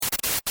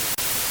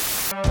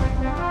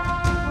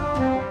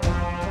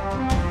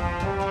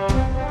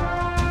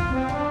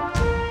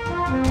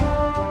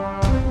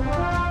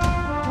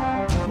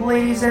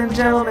Ladies and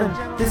gentlemen,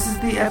 this is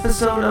the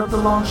episode of the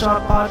Long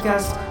Shot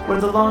Podcast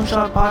where the Long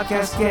Shot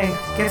Podcast gang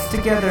gets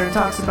together and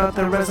talks about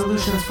their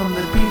resolutions from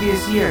the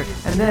previous year,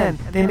 and then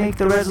they make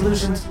the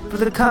resolutions for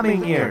the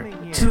coming year,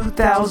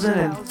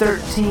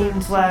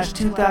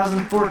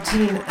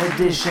 2013/2014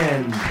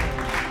 edition.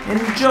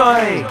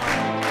 Enjoy!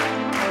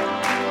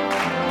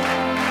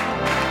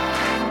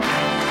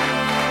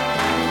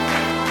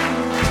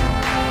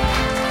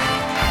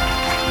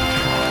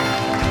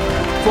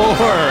 4, 3,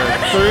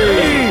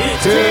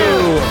 2, 1.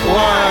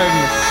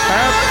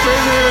 Happy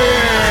New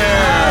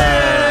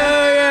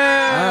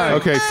Year!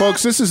 Okay,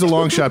 folks, this is a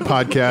Long Shot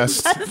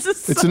Podcast.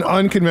 It's an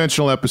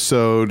unconventional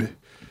episode.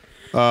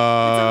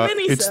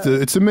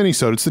 It's a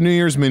mini-sode. It's the New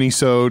Year's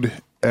mini-sode,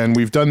 and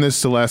we've done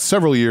this the last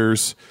several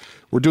years.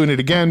 We're doing it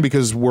again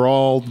because we're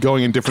all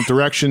going in different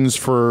directions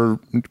for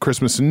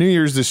Christmas and New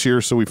Year's this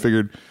year, so we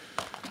figured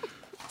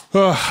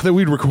that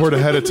we'd record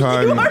ahead of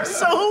time. You are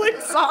so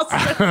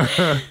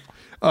exhausted.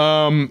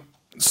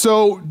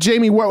 So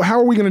Jamie, how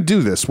are we going to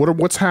do this?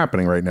 What's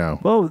happening right now?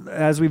 Well,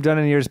 as we've done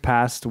in years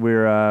past,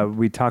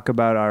 we talk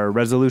about our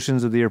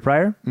resolutions of the year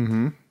prior,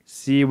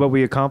 see what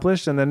we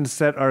accomplished, and then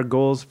set our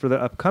goals for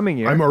the upcoming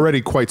year. I'm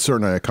already quite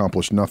certain I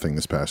accomplished nothing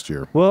this past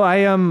year. Well,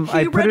 I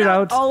put it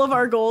out all of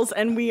our goals,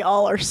 and we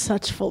all are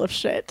such full of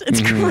shit.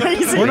 It's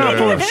crazy. We're not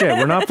full of shit.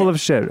 We're not full of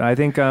shit. I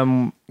think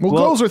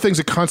goals are things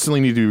that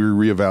constantly need to be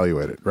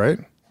reevaluated, right?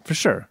 For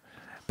sure.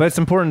 But it's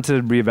important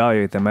to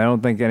reevaluate them. I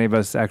don't think any of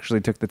us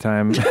actually took the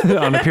time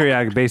on a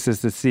periodic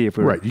basis to see if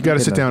we were right. You got to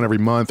sit down every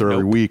month or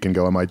every week and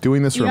go, am I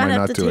doing this or am I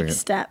not doing it?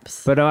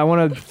 Steps. But I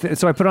want to,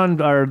 so I put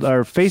on our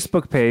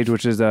Facebook page,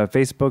 which is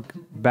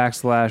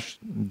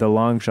Facebook.com/The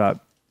Long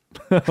Shot.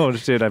 Oh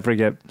shit, I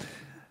forget.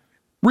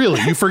 Really?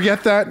 You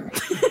forget that?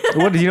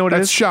 What do you know what it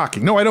is? That's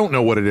shocking. No, I don't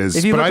know what it is.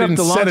 If you but look I up didn't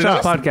the Long set it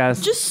Shot up.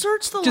 Podcast, just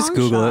search the Long Shot. Just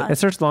Google it.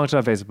 Search the Long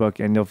Shot Facebook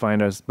and you'll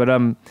find us. But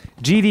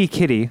GD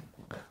Kitty,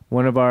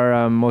 one of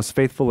our most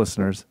faithful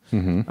listeners,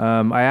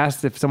 I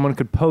asked if someone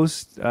could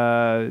post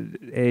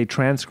a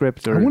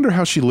transcript. I wonder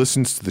how she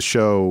listens to the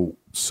show.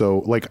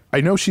 So, like,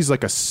 I know she's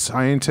like a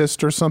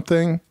scientist or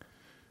something,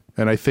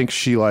 and I think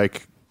she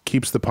like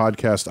keeps the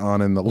podcast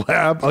on in the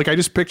lab. Like, I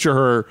just picture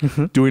her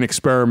doing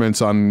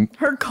experiments on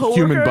her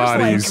human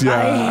bodies. Like,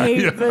 I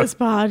hate this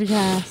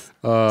podcast.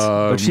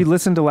 But she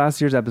listened to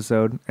last year's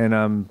episode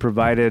and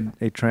provided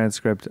a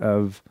transcript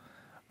of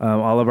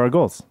all of our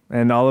goals,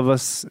 and all of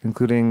us,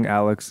 including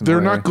Alex. And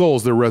they're not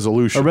goals; they're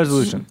resolutions.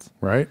 Resolutions,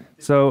 right?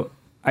 So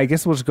I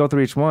guess we'll just go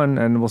through each one,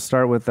 and we'll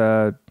start with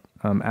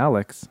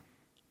Alex.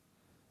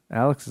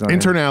 Alex is on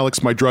intern here.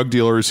 Alex, my drug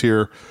dealer, is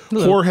here.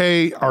 Hello.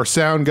 Jorge, our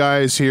sound guy,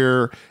 is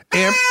here.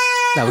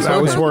 That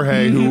was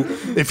Jorge. Who,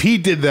 if he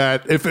did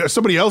that, if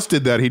somebody else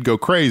did that, he'd go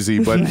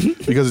crazy. But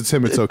because it's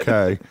him, it's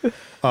okay.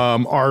 The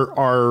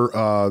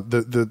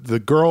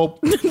girl,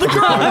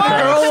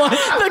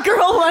 the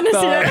girl one is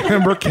here.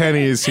 Amber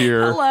Kenny is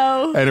here.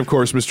 Hello, and of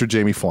course, Mr.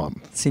 Jamie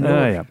Flom.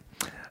 Yeah.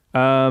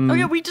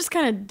 We just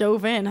kind of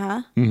dove in,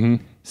 huh?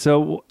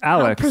 So,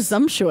 Alex, how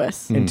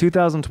presumptuous. In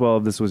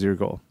 2012, this was your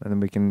goal, and then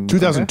we can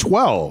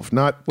 2012,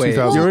 not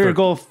 2013. Your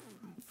goal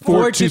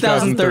for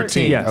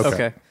 2013. Yes.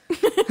 Okay.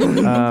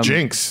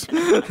 Jinx.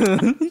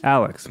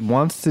 Alex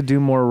wants to do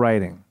more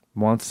writing,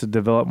 wants to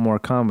develop more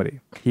comedy.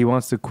 He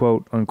wants to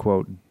quote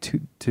unquote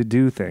to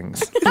do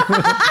things.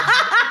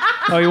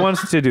 He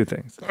wants to do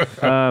things.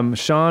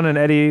 Sean and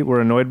Eddie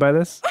were annoyed by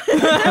this.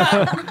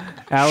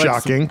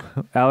 Shocking.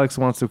 Alex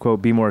wants to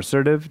quote be more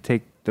assertive,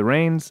 take the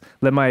reins,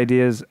 let my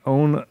ideas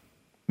own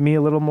me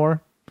a little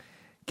more.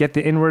 Get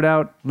the inward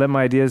out, let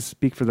my ideas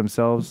speak for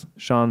themselves.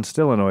 Sean's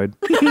still annoyed.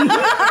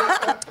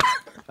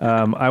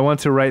 I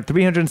want to write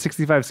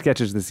 365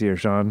 sketches this year,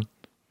 Sean.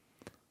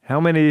 How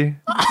many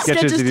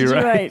sketches did you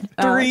write?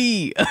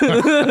 3.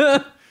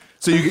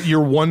 So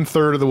you're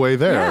 1/3 of the way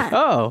there. Yeah.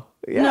 Oh,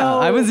 yeah. No.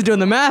 I wasn't doing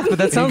the math, but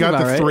that sounds You got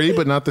about the right. 3,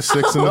 but not the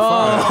 6 and the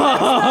 5.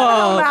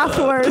 Math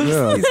words.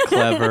 Yeah. He's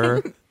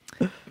clever.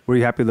 Were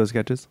you happy with those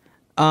sketches?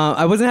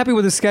 I wasn't happy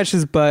with the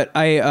sketches, but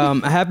I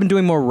have been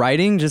doing more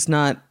writing, just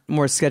not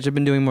more sketch. I've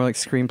been doing more like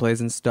screenplays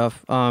and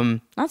stuff.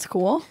 That's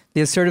cool.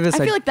 The assertiveness,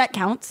 I feel like that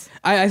counts.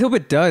 I hope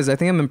it does. I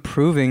think I'm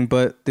improving,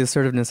 but the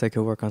assertiveness I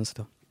could work on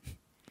still.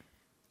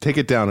 Take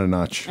it down a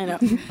notch. I know.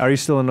 Are you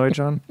still annoyed,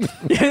 Sean?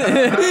 He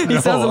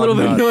sounds a little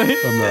bit annoyed.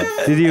 I'm not.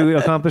 Did you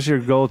accomplish your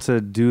goal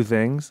to do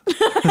things?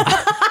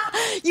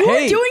 You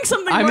were doing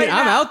something I mean, right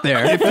I'm now. out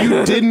there. If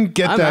you didn't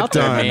get I'm that out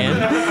there, done, man.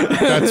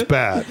 that's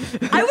bad.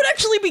 I would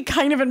actually be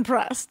kind of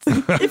impressed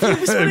if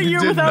you spent a you year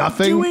did without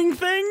nothing? doing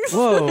things.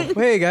 Whoa,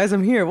 hey guys,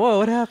 I'm here. Whoa,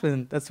 what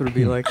happened? That's what it'd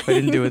be like if I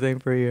didn't do a thing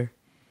for a year.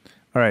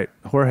 All right,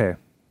 Jorge,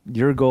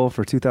 your goal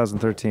for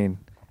 2013,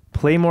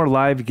 play more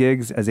live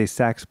gigs as a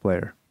sax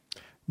player.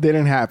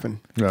 Didn't happen.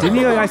 Didn't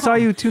you? I saw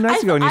you 2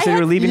 nights ago and you said you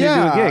were leaving to do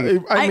a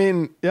gig. I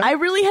mean, yeah. I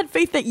really had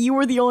faith that you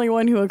were the only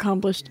one who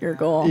accomplished your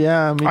goal.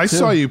 Yeah, me I too.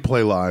 saw you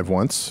play live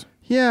once.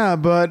 Yeah,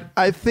 but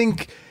I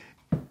think,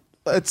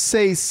 let's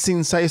say,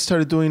 since I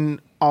started doing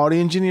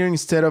audio engineering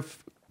instead of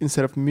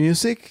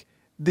music,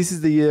 this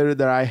is the year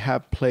that I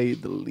have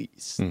played the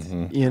least.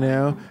 You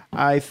know,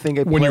 I think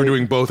I When you were played-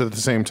 doing both at the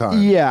same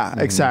time. Yeah,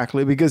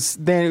 exactly. Because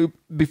then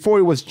before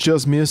it was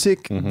just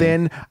music,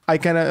 then I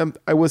kind of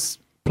I was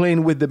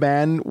playing with the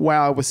band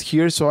while I was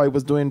here, so I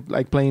was doing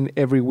like playing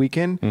every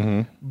weekend.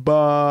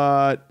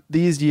 But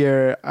this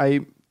year,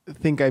 I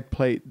think I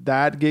played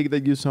that gig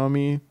that you saw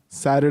me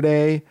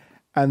Saturday,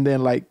 and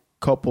then like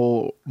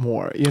couple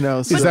more. You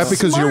know, so Is that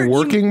because Smart, you're you-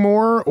 working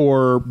more,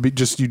 or you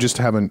just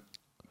haven't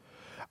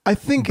I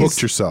think booked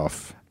it's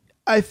yourself?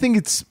 I think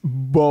it's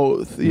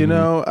both. You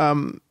know,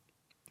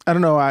 I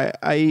don't know.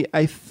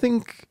 I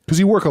think. Because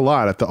you work a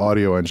lot at the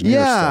audio engineer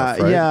Yeah,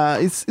 stuff, right? yeah.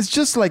 It's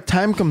just like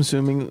time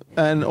consuming,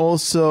 and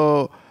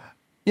also,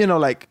 you know,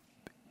 like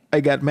I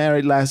got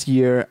married last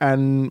year,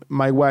 and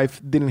my wife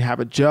didn't have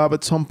a job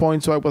at some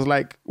point, so I was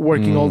like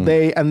working all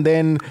day, and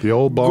then The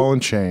old ball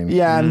and chain.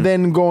 yeah, and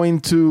then going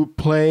to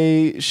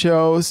play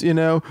shows, you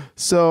know.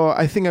 So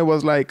I think I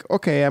was like,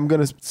 okay, I'm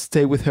gonna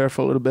stay with her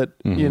for a little bit,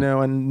 you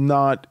know, and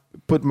not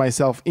put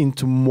myself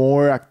into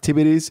more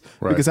activities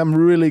Right. because I'm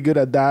really good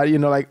at that. You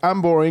know, like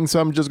I'm boring, so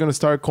I'm just gonna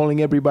start calling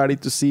everybody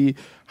to see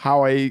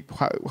how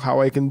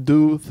I can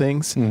do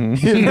things.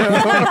 You know,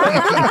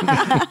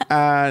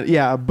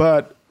 yeah,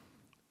 but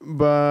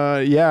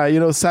yeah, you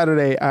know,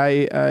 Saturday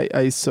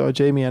I saw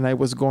Jamie and I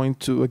was going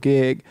to a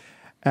gig,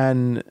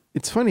 and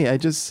it's funny. I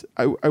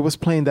was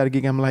playing that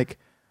gig. I'm like,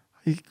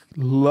 I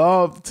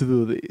love to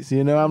do this.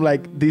 You know, I'm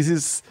like,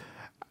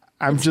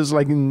 I'm just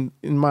like in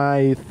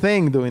my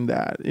thing doing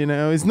that. You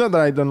know, it's not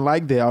that I don't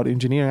like the audio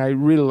engineering. I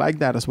really like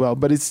that as well.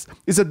 But it's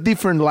a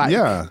different life.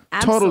 Yeah.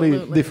 Totally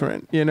Absolutely.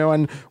 different. You know,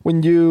 and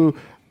when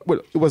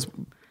it was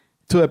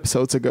 2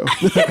 episodes ago.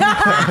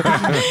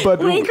 But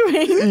Wink,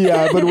 wink.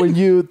 yeah, but when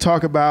you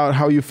talk about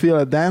how you feel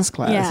at dance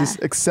class, Yeah. it's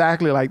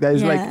exactly like that.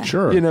 It's Yeah. like,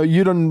 Sure. you know,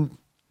 you don't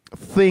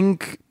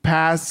think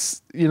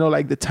past, you know,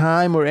 like the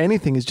time or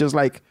anything. It's just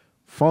like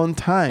fun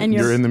time. And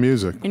You're in the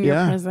music. And you're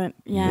Yeah. present.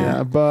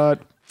 yeah,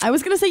 but I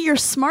was gonna say you're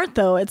smart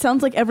though. It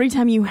sounds like every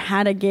time you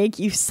had a gig,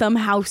 you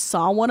somehow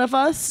saw one of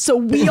us, so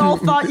we all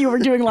thought you were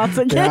doing lots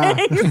of Yeah.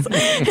 gigs.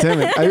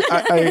 damn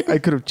it, I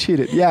could have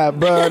cheated. Yeah,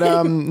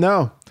 but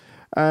no.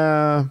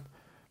 I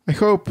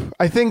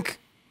think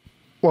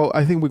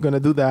we're gonna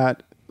do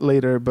that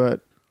later,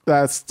 but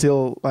that's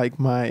still like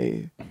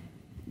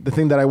the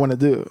thing that I want to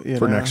do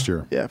For know? next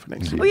year. Yeah, for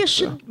next year. Oh yeah,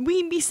 should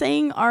we be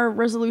saying our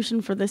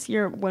resolution for this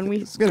year when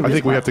we? gonna I be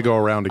think we have to go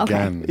around Okay.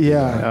 again.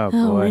 Yeah,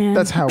 Oh boy, man.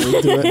 that's how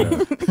we do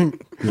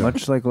it.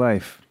 much like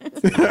life,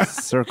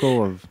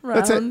 circle of.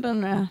 That's it. Round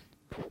and round.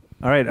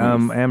 All right,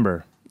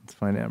 Amber. Let's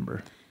find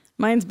Amber.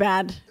 Mine's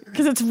bad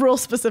because it's real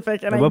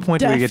specific. And At what point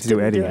do we get to do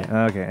Eddie?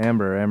 definitely Okay,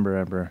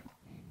 Amber.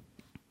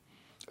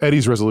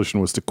 Eddie's resolution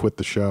was to quit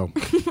the show.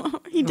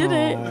 He did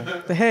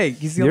it. Hey,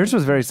 he's the Yours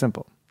was very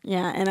simple.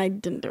 Yeah, and I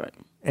didn't do it.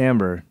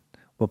 Amber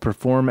will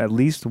perform at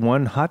least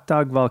one hot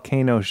dog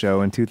volcano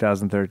show in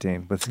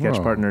 2013 with sketch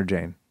Whoa. partner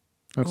Jane.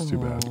 That's too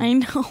bad. I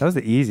know. That was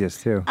the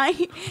easiest too.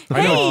 I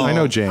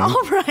know Jane. All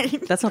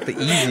right. That's not the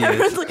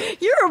Everyone's easiest.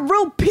 like, you're a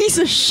real piece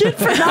of shit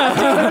for not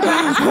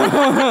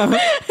doing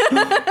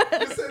that.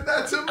 You said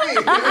that to me.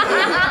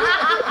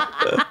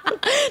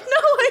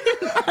 No,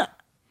 I'm not.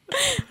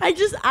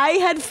 I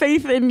had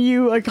faith in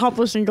you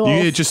accomplishing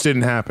goals. It just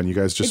didn't happen. You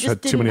guys just It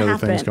just had too many didn't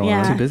other things happen, going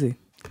yeah. on. Too busy.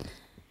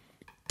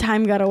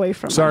 Time got away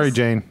from Sorry, us.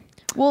 Jane.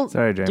 Well,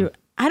 Sorry, Jane.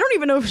 I don't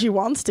even know if she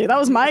wants to. That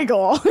was my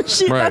goal.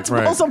 That's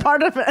right. also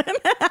part of it.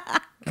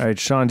 All right,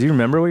 Sean, do you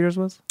remember what yours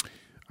was?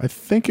 I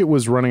think it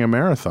was running a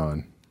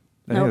marathon.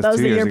 I think No, it that was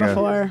 2 the years year ago.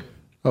 before.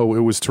 Oh,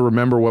 it was to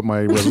remember what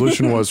my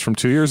resolution was from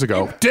 2 years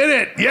ago. Did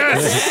it?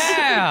 Yes.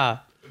 Yeah.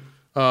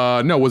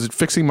 No, was it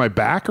fixing my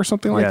back or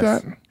something like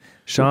Yes. that?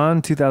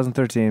 Sean,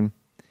 2013.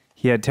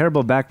 He had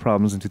terrible back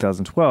problems in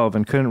 2012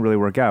 and couldn't really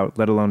work out,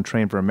 let alone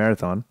train for a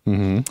marathon.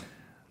 Mm-hmm.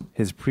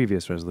 His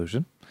previous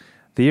resolution.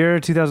 The year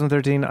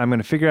 2013, I'm going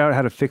to figure out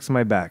how to fix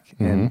my back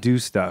and do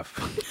stuff.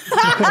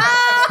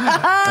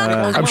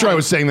 I'm sure I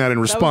was saying that in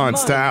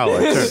response to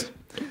Alex.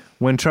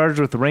 When charged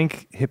with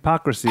rank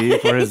hypocrisy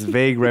for his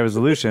vague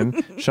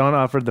resolution, Sean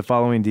offered the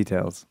following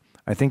details.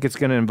 I think it's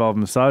going to involve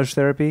massage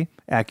therapy,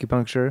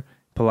 acupuncture,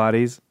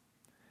 Pilates.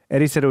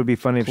 Eddie said it would be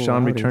funny if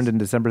Sean Pilates. returned in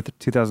December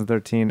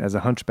 2013 as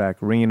a hunchback,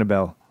 ringing a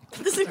bell.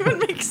 Doesn't even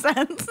make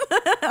sense.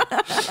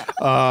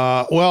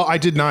 Well, I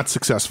did not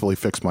successfully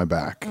fix my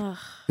back.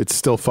 It's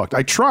still fucked.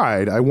 I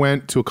tried. I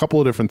went to a couple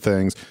of different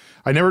things.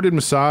 I never did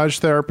massage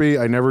therapy.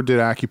 I never did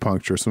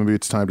acupuncture. So maybe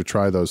it's time to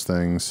try those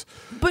things.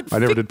 But I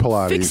never did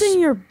Pilates. Fixing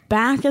your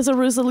back as a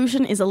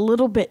resolution is a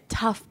little bit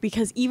tough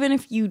because even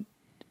if you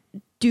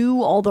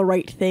do all the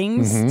right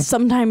things, Mm-hmm.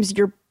 sometimes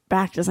your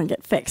back doesn't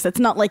get fixed. It's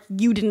not like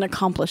you didn't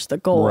accomplish the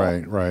goal.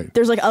 Right.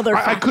 There's like other I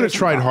could have factors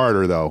tried involved.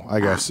 harder, though, I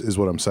guess is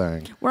what I'm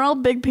saying. We're all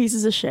big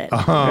pieces of shit.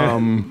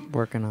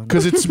 Working on it.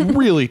 Because it's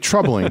really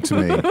troubling to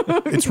me.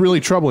 It's really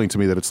troubling to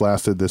me that it's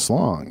lasted this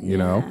long, you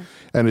know?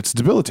 And it's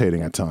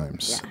debilitating at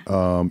times.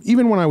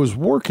 Even when I was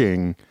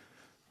working,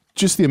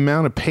 just the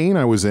amount of pain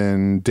I was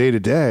in day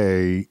to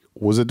day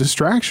was a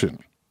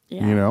distraction,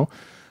 Yeah. you know?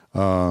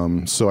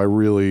 So I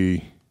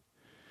really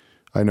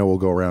I know we'll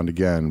go around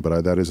again,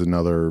 but that is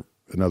another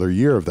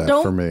year of that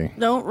for me.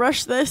 Don't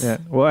rush this. Yeah.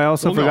 Well, I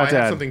also forgot to I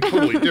have add something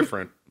totally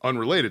different,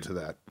 unrelated to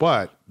that.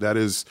 But that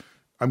is,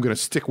 I'm going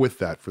to stick with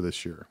that for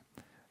this year.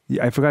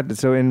 Yeah, I forgot.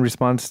 So in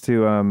response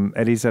to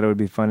Eddie said it would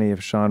be funny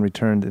if Sean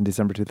returned in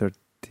December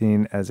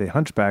 2013 as a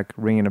hunchback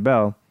ringing a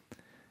bell.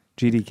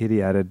 GD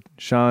Kitty added,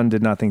 Sean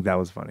did not think that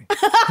was funny.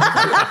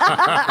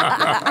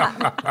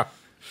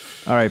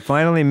 All right,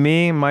 finally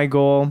my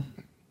goal.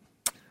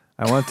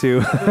 I want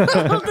to.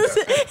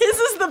 This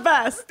is the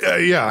best.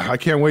 Yeah, I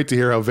can't wait to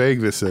hear how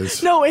vague this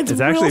is. No, it's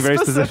actually real very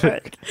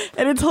specific.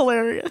 and it's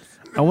hilarious.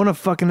 I want to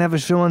fucking have a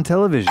show on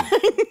television.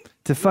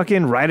 To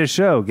fucking write a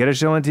show, get a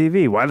show on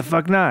TV. Why the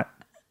fuck not?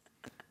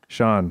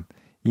 Sean,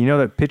 you know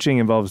that pitching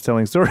involves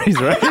telling stories,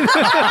 right?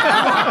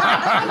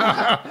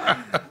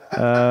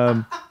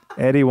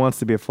 Eddie wants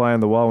to be a fly on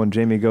the wall when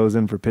Jamie goes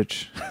in for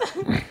pitch.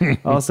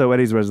 Also,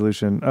 Eddie's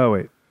resolution. Oh,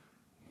 wait.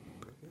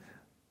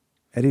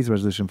 Eddie's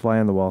resolution, fly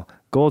on the wall.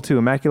 Goal 2,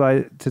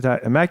 Immaculatize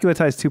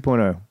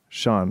 2.0.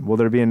 Sean, will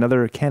there be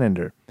another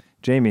calendar?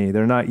 Jamie,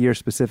 they're not year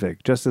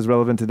specific, just as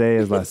relevant today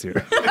as last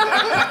year.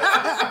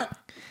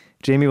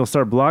 Jamie will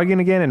start blogging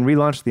again and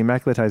relaunch the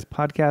Immaculatize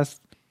podcast.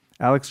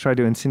 Alex tried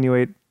to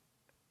insinuate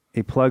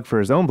a plug for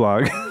his own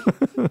blog.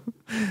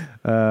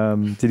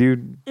 Did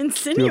you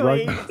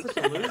insinuate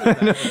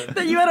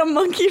that you had a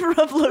monkey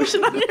rub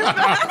lotion on your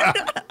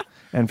back?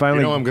 And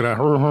finally, I'm gonna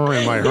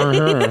in my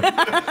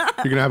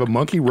You're gonna have a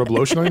monkey rub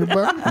lotion on your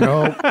back?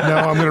 No,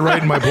 I'm gonna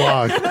write in my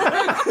blog.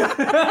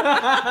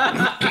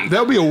 That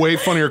would be a way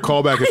funnier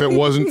callback if it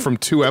wasn't from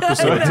 2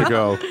 episodes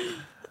ago.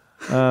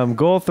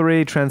 Goal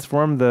 3: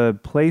 transform the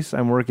place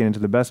I'm working into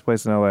the best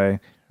place in LA,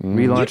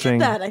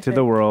 relaunching to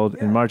the world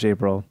in March,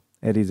 April.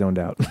 Eddie zoned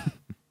out.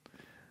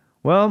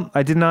 Well,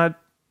 I did not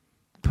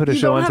put a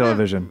show on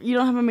television. You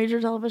don't have a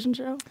major television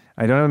show?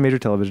 I don't have a major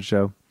television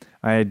show.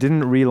 I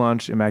didn't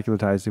relaunch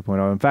Immaculatize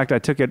 2.0. In fact, I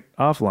took it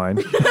offline.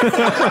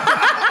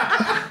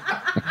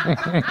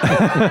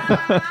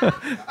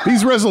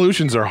 These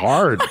resolutions are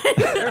hard.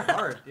 They're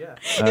hard, yeah.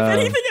 If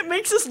anything, it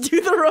makes us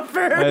do the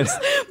reverse.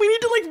 We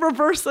need to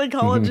reverse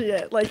psychology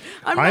it.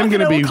 I'm not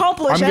going to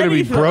accomplish anything. I'm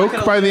going to be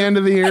broke by the end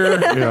of the year.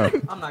 Yeah.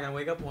 I'm not going to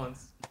wake up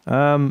once.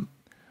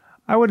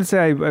 I wouldn't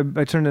say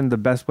I turned into the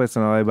best place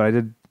in LA, but I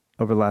did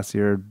over the last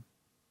year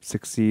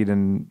succeed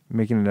in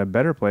making it a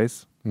better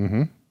place.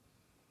 Mm-hmm.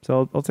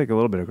 So I'll take a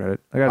little bit of credit.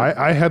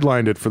 I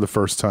headlined it for the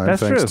first time,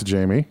 thanks to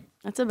Jamie.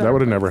 That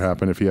would have never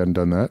happened if he hadn't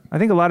done that. I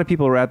think a lot of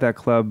people were at that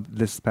club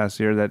this past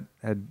year that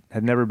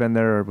had never been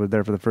there or were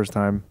there for the first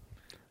time.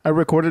 I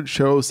recorded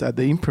shows at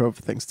the Improv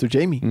thanks to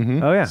Jamie.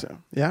 Mm-hmm. Oh, yeah. So,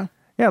 yeah.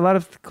 Yeah, a lot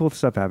of cool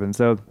stuff happened.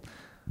 So,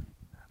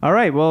 all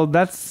right. Well,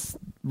 that's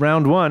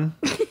round 1.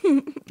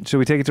 Should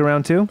we take it to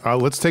round 2?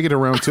 Let's take it to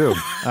round 2.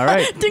 All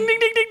right. Ding, ding,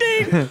 ding,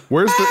 ding, ding.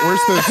 Where's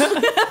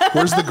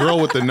the girl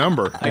with the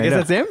number? I guess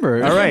that's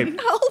Amber. All right.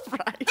 All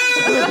right.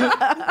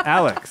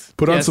 Alex.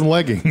 Put on some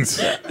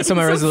leggings. So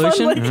my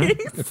resolution?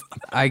 Mm-hmm.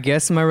 I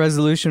guess my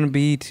resolution would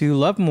be to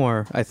love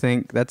more. I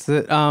think that's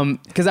it.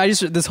 Because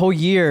this whole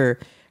year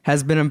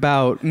has been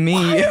about me.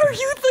 Why are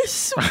you the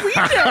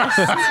sweetest?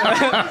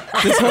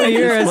 This whole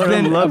year has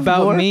been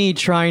about me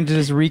trying to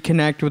just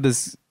reconnect with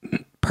this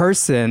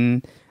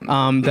person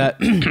that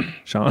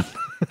Sean.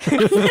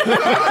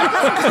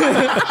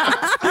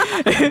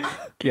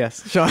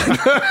 Yes, Sean.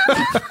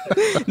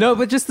 No,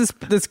 but just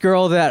this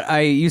girl that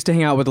I used to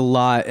hang out with a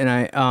lot, and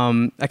I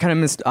kind of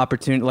missed an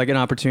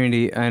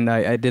opportunity, and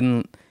I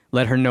didn't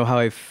let her know how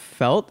I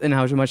felt and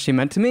how much she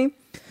meant to me,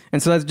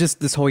 and so that's just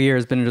this whole year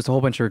has been just a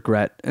whole bunch of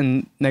regret,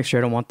 and next year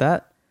I don't want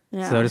that,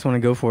 so I just want to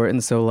go for it,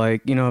 and so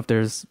if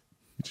there's,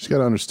 you just got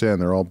to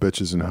understand they're all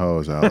bitches and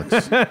hoes,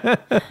 Alex.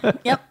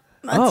 Yep.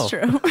 That's true.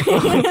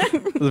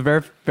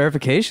 The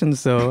verification,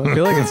 so I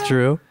feel like it's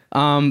true.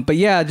 But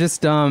yeah,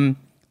 just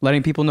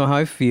letting people know how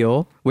I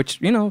feel, which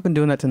I've been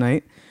doing that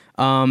tonight.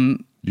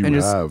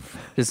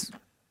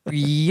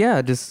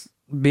 Just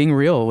being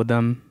real with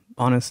them,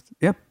 honest.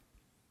 Yeah,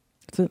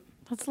 that's it.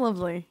 That's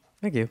lovely.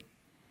 Thank you.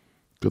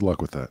 Good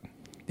luck with that.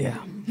 Yeah.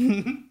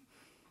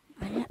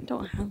 I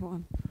don't have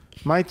one.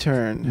 My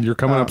turn. You're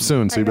coming up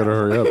soon, so you better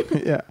hurry up.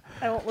 Yeah.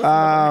 I won't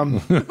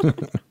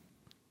listen.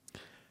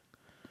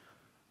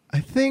 I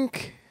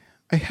think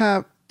I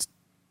have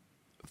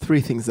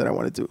 3 things that I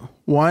want to do.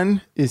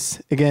 One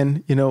is,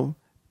 again,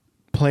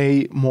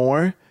 play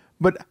more.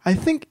 But I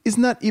think it's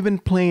not even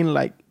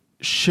playing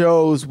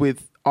shows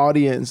with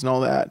audience and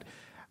all that.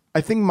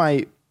 I think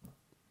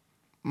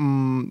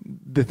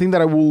the thing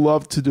that I would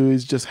love to do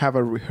is just have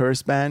a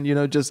rehearse band,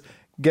 just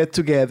get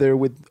together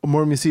with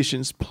more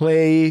musicians,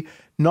 play,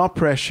 not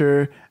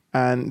pressure,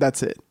 and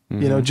that's it.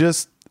 Mm-hmm.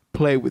 Just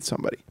play with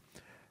somebody.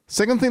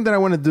 Second thing that I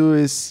want to do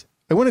is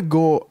I want to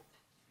go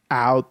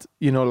out,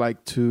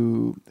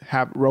 to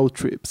have road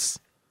trips.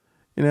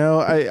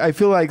 I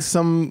feel like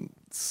some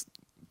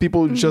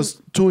people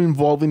just too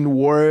involved in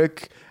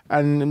work,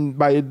 and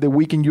by the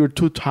weekend you're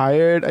too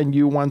tired and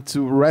you want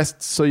to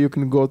rest so you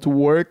can go to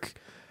work.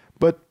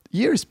 But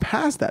years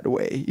pass that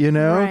way, you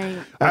know? Right.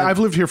 I've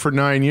lived here for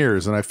 9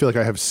 years, and I feel like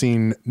I have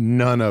seen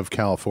none of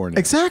California.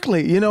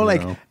 Exactly. You know,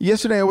 like know?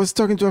 yesterday I was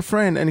talking to a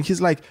friend and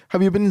he's like,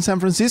 have you been in San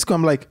Francisco?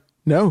 I'm like,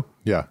 no.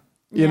 Yeah.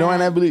 You know, Yeah.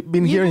 and I've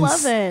been here in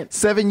love it.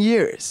 7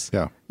 years.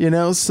 Yeah. You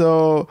know,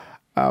 so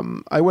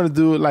I want to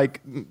do like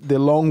the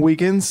long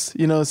weekends,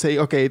 you know, say,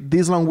 okay,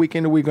 this long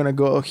weekend we're going to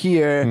go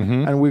here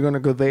and we're going to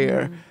go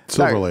there.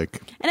 Silver Like,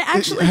 Lake.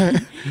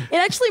 And it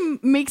actually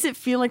makes it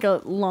feel like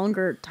a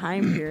longer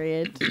time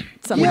period.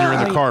 When you're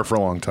in the car for a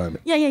long time.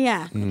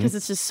 Yeah. Because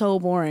it's just so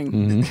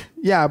boring.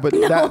 yeah, but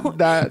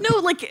that No,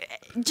 like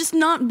just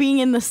not being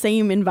in the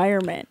same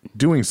environment.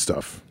 Doing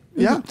stuff.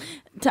 yeah,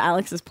 To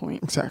Alex's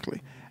point.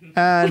 exactly.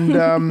 And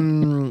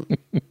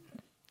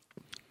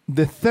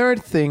the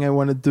third thing I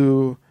want to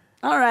do,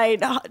 All right,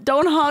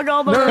 don't hog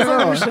all the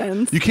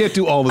resolutions. You can't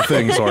do all the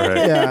things, Jorge.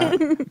 yeah,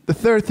 the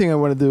third thing I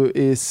want to do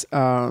is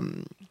I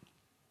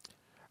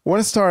want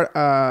to start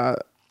a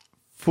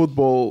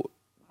football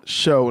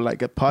show,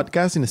 like a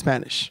podcast in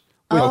Spanish.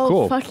 Oh,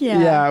 cool. Fuck yeah.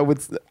 Yeah,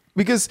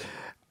 because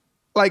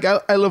like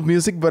I love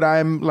music, but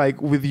I'm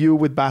like with you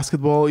with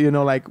basketball, you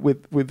know, like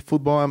with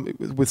football,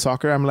 with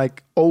soccer, I'm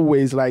like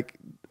always like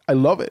I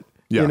love it.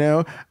 Yeah. You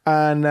know,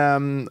 and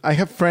I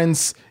have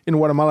friends in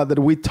Guatemala that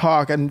we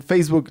talk and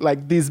Facebook,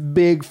 like these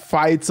big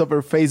fights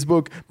over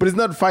Facebook, but it's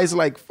not fights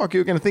like, fuck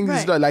you, kind of thing.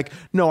 This is Right. like,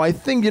 no, I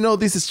think, you know,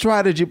 this is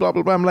strategy, blah,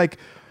 blah, blah. I'm like,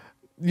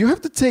 you have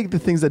to take the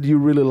things that you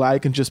really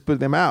like and just put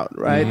them out,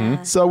 right?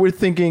 Yeah. So we're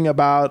thinking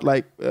about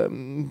like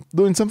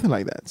doing something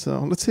like that. So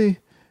let's see if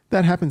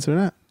that happens or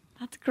not.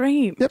 That's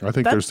great. Yep. I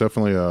think there's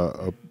definitely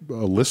a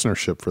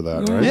listenership for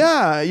that, right?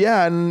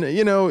 Yeah, and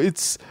you know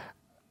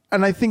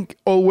and I think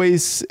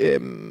always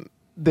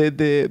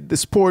the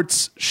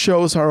sports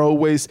shows are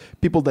always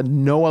people that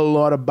know a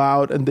lot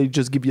about, and they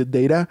just give you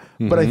data.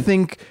 But I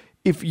think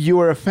if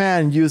you're a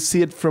fan, you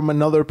see it from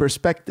another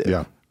perspective,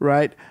 Yeah.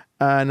 right?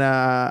 And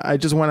I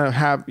just want to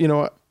have, you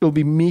know, it'll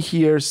be me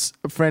here,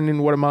 a friend in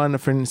Guatemala and a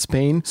friend in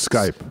Spain.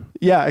 Skype.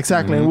 Yeah,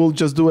 exactly, and we'll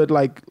just do it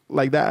like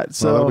that.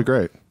 So that'll be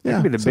great. Yeah,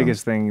 That'd be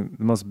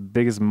the so-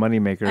 biggest money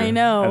maker. I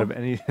know. Out of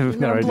any of You're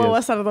our gonna blow ideas.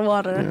 us out of the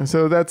water. Yeah,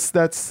 so that's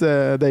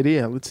the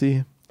idea. Let's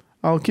see.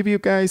 I'll keep you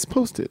guys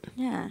posted.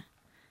 Yeah.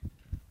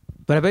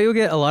 But I bet you'll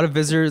get a lot of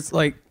visitors.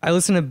 Like, I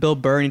listen to Bill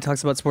Burr and he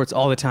talks about sports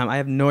all the time. I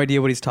have no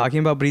idea what he's talking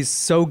about, but he's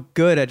so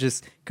good at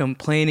just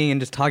complaining and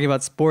just talking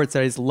about sports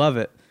that I just love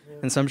it.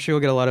 And so I'm sure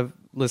you'll get a lot of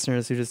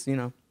listeners who just,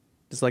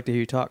 just like to hear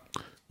you talk.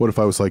 What if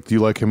I was like, do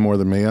you like him more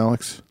than me,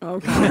 Alex?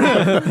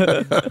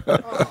 Okay.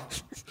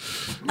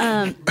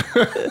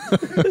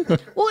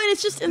 Well, and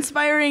it's just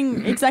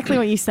inspiring. Exactly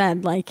what you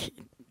said. Like,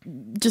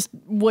 just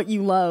what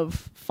you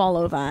love,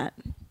 follow that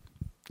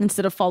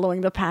instead of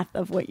following the path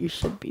of what you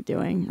should be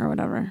doing or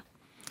whatever.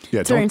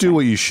 Yeah, It's very don't do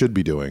what you should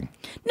be doing.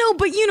 No,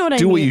 but you know what I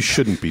Do mean. what you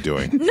shouldn't be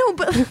doing. No,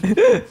 but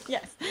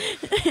yes.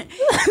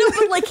 No,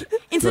 but like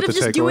instead the of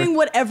just takeaway? doing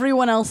what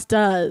everyone else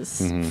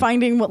does,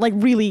 finding what like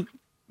really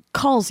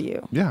calls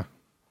you. Yeah.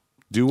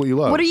 Do what you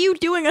love. What are you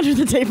doing under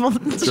the table?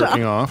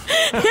 Jerking off.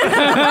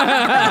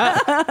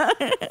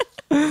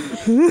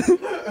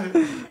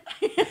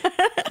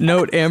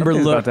 Note, Amber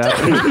About looked. that.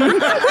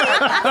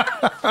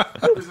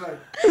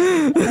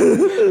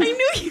 I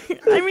knew you.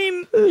 I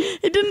mean,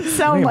 it didn't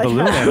sound like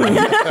Balloon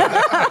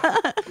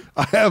that.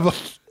 animal.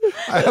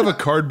 I have a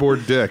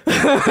cardboard dick.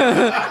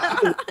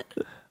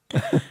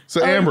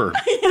 So Amber,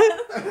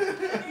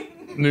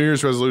 New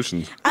Year's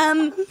resolutions.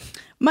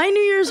 My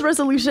New Year's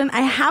resolution,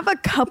 I have a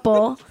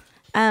couple,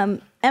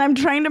 and I'm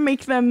trying to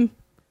make them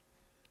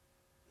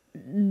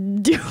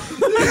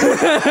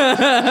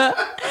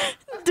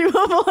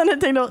doable and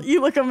attainable.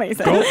 You look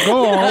amazing.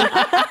 Go on.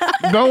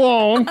 Go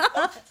on.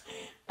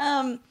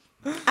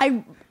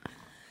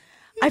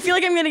 I feel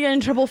like I'm going to get in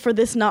trouble for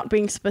this not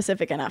being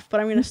specific enough, but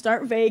I'm going to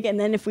start vague, and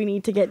then if we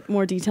need to get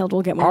more detailed,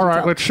 we'll get more All detailed.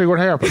 right, let's see what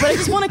happens. But I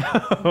just want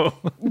to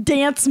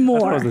dance That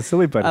more. was a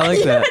silly button. I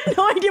like that.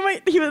 No idea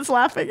what he was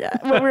laughing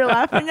at. What we were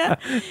laughing at.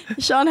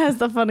 Sean has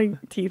the funny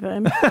teeth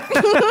in.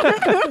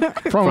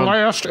 From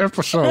last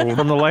episode.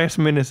 From the last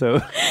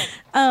Minnesota.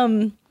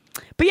 But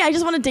yeah, I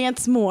just want to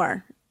dance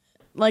more.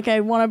 Like I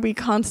want to be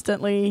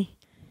constantly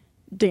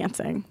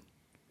dancing.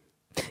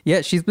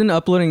 Yeah, she's been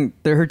uploading.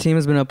 Her team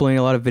has been uploading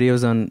a lot of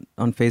videos on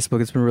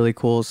Facebook. It's been really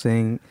cool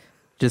seeing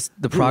just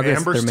the progress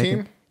Amber's they're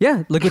making. team?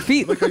 Yeah, Liquid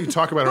Feet. Look how you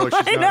talk about her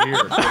like she's not here.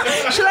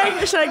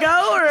 Should I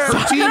go or?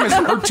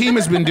 Her team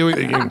has been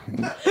doing.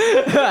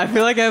 I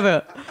feel like I have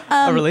a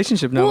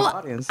relationship now with the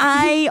audience.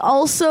 I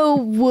also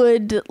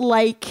would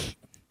like.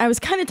 I was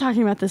kind of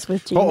talking about this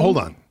with Jamie. Oh, hold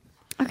on.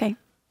 Okay.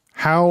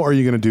 How are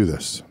you going to do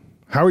this?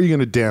 How are you going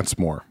to dance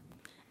more?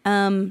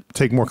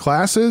 Take more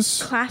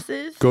classes?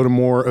 Classes. Go to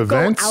more Go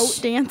events? out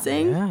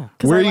dancing. Yeah.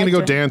 'Cause Where I are you going to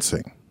like go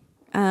dancing?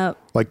 Uh,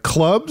 Like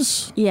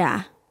clubs?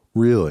 yeah.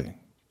 Really?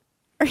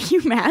 Are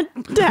you mad,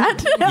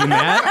 Dad?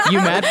 You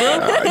mad, bro?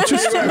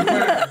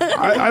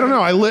 I don't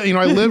know. I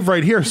live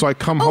right here, so I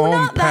come home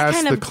Not that past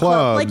kind the of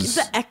club, like clubs.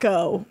 the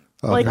Echo,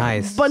 like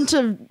Nice. bunch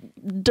of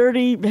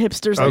dirty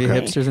hipsters. Okay.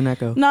 Like me. Hipsters and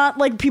Echo. Not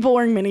like people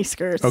wearing mini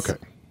skirts. Okay.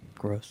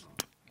 Gross.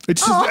 It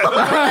just,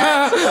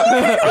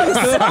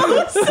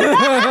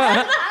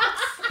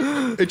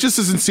 it just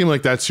doesn't seem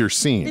like that's your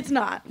scene. It's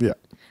not. Yeah.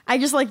 I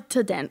just like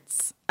to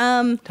dance.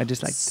 I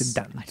just like to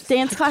dance.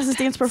 Dance classes,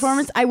 dance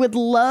performance. I would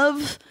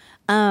love,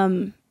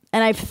 and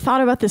I've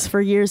thought about this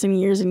for years and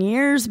years and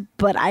years,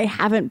 but I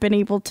haven't been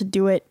able to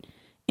do it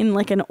in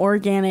like an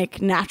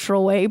organic,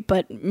 natural way.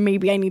 But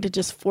maybe I need to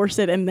just force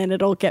it and then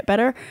it'll get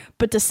better.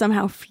 But to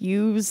somehow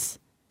fuse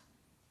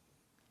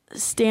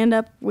stand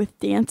up with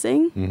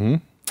dancing. Mm-hmm.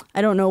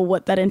 I don't know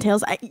what that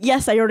entails.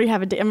 Yes, I already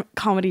have a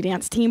comedy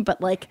dance team,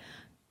 but like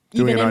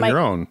Doing even it in on my your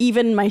own.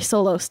 even my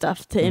solo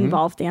stuff to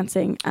involve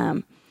dancing.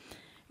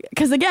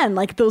 Because again,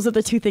 like those are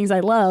the two things I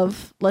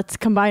love. Let's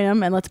combine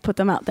them and let's put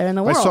them out there in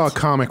the world. I saw a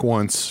comic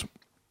once.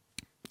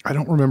 I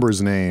don't remember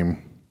his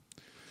name.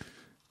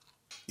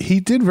 He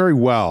did very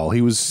well.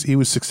 He was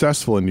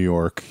successful in New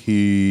York.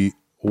 He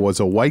was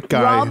a white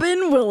guy.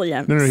 Robin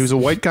Williams. No, he was a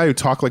white guy who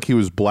talked like he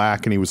was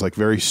black, and he was like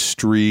very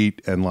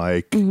street and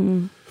like,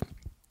 you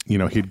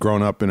know, he'd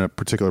grown up in a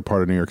particular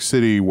part of New York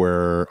City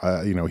where,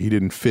 you know, he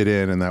didn't fit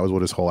in, and that was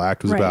what his whole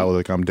act was about.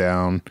 Like, I'm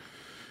down.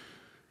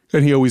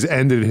 And he always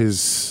ended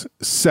his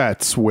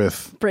sets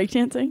with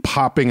breakdancing,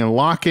 popping and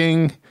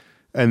locking,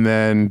 and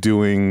then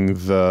doing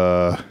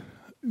the,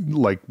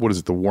 like, what is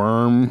it, the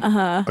worm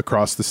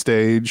across the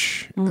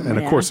stage. And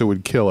of course it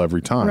would kill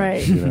every time,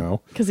 right? You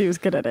know, because he was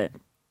good at it.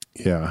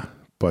 Yeah,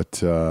 but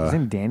His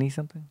name Danny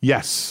something?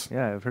 yes,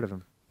 Yeah, I've heard of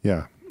him.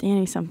 yeah.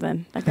 Danny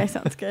something. That guy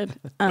sounds good.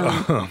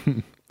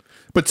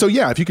 But so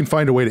yeah, if you can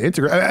find a way to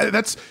integrate,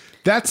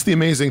 that's the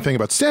amazing thing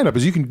about stand up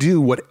is you can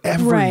do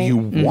whatever Right. you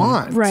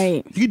want.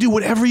 Right. You can do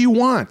whatever you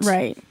want.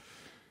 Right.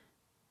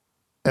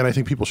 And I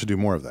think people should do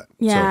more of that.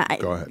 Yeah.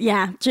 So, go ahead.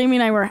 Yeah. Jamie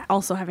and I were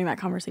also having that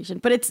conversation,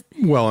 but it's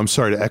Well, I'm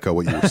sorry to echo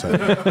what you were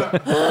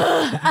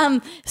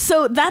saying.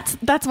 so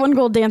that's one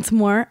goal, dance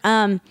more.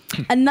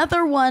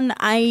 Another one,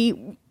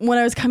 when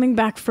I was coming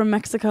back from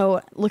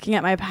Mexico, looking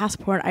at my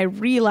passport, I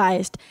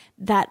realized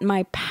that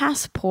my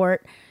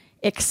passport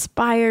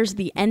expires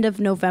the end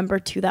of November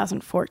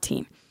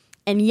 2014.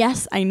 And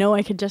yes, I know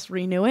I could just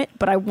renew it,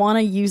 but I want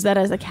to use that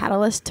as a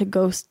catalyst to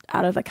go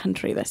out of the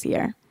country this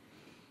year.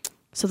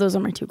 So those are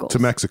my two goals. To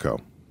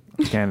Mexico.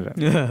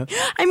 Canada.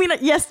 I mean,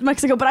 yes,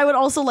 Mexico, but I would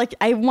also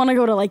I want to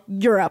go to like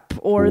Europe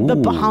or the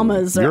Ooh,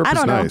 Bahamas or Europe I is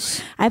don't know.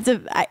 nice. I have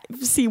to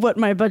see what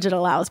my budget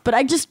allows, but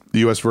I just, The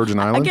U.S. Virgin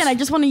Islands? again, I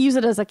just want to use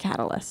it as a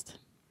catalyst.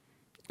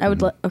 I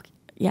would okay,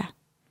 yeah.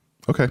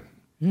 Okay.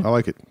 I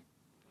like it.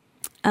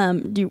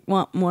 Do you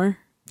want more?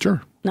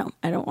 Sure. No,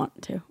 I don't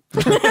want to.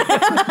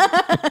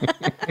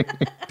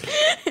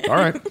 All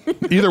right.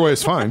 Either way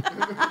is fine.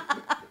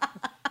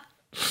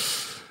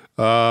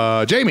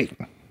 Jamie.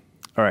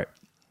 All right.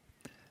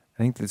 I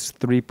think this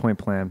 3-point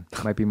plan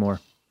might be more.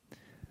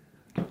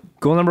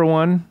 Goal number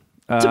 1.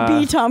 To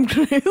be Tom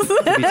Cruise.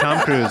 To be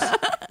Tom Cruise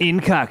in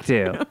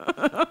Cocktail.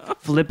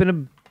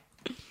 Flipping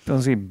I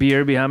don't say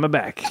beer behind my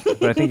back,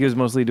 but I think he was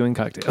mostly doing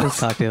cocktails.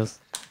 Cocktails.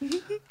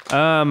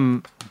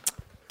 Goal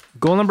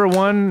number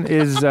 1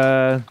 is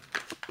Like,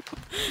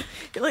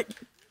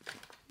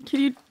 can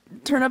you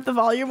turn up the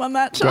volume on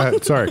that, Go Sean?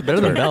 ahead. Sorry.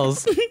 Better than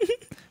bells.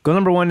 goal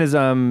number 1 is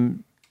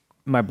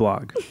my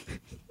blog.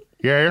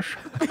 Yes.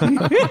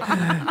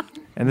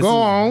 And this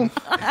Go is, on.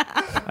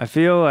 I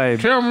feel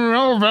Tell me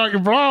all about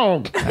your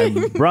blog.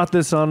 I brought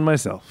this on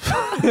myself.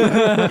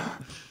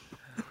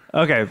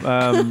 Okay.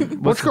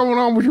 What's going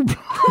on with your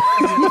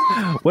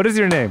blog? What is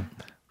your name?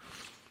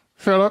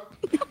 Philip?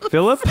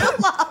 Philip?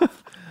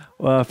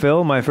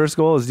 Phil, my first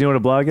goal is, do you know what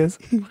a blog is?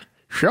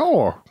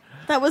 Sure.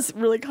 That was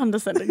really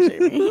condescending,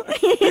 Jamie.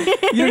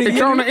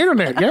 It's on the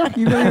internet, yeah.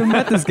 You've never even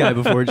met this guy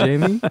before,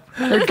 Jamie.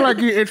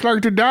 It's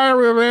like the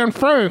Diary of Anne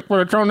Frank, but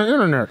it's on the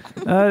internet.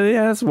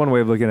 Yeah, that's one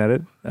way of looking at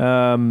it.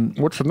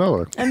 What's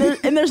another? and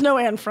there's no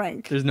Anne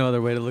Frank. There's no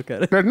other way to look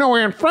at it. There's no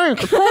Anne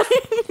Frank. Of course.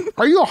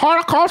 Are you a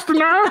Holocaust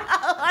denier?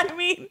 I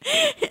mean,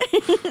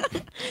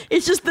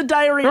 it's just the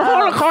diary The of.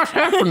 Holocaust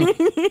happened.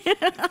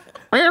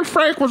 Anne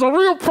Frank was a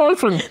real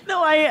person.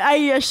 No, I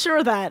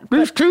assure that.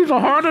 These teens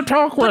are hard to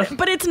talk with.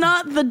 But it's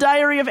not the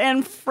diary of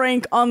Anne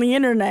Frank on the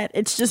internet.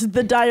 It's just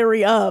the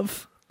diary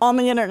of on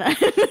the internet.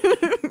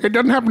 It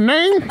doesn't have a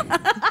name.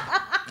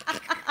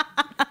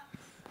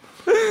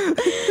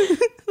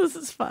 This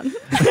is fun.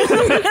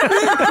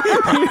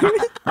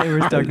 Hey, we're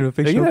talking to a Are you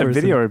fictional a person.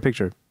 video or a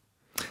picture?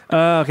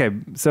 Okay,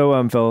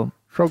 so Phil,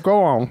 So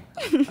go on.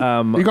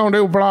 You gonna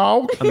do a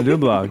blog? I'm gonna do a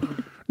blog.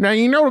 Now,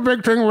 you know the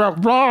big thing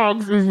about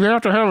blogs is you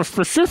have to have a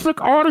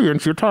specific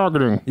audience you're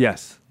targeting.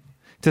 Yes.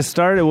 To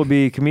start, it will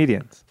be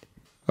comedians.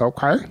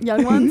 Okay.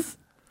 Young ones?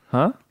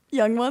 Huh?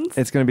 Young ones?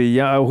 It's gonna be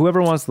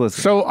whoever wants to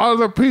listen. So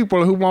other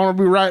people who want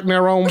to be writing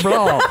their own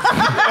blog.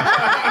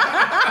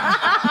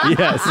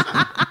 Yes.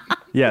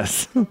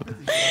 Yes.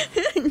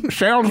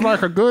 Sounds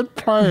like a good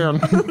plan.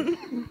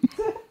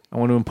 I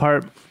want to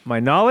impart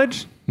my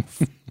knowledge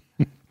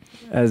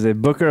as a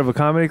booker of a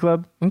comedy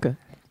club Okay.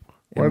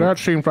 Well, that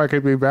seems like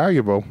it'd be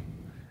valuable.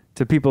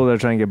 to people that are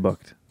trying to get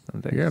booked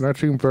on things. Yeah, that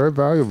seems very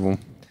valuable.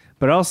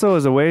 But also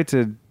as a way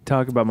to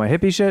talk about my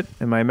hippie shit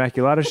and my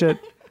Immaculata shit.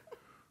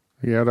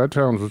 Yeah, that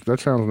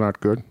sounds not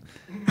good.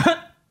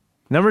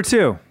 Number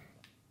 2.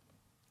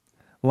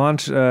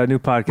 Launch a new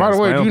podcast. By the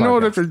way, my do own you know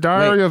podcast. that the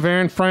Diary of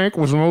Anne Frank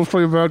was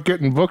mostly about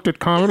getting booked at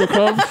comedy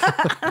clubs?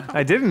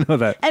 I didn't know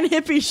that. And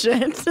hippie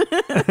shit.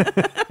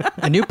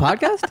 A new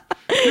podcast?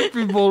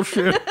 Hippie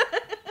bullshit.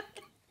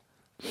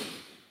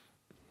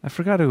 I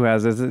forgot who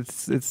has it.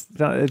 It's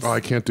Oh,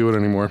 I can't do it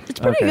anymore. It's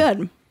pretty Okay.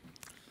 good.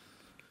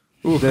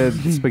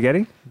 the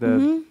spaghetti.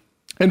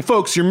 And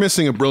folks, you're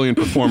missing a brilliant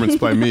performance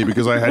by me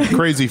because I had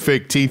crazy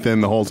fake teeth in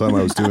the whole time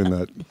I was doing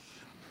that.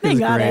 They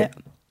got great. it.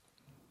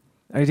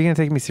 Are you gonna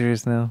take me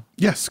serious now?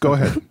 Yes, go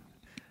ahead.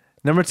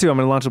 Number 2, I'm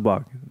gonna launch a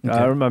blog.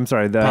 I'm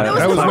sorry.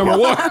 That was number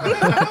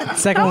 1.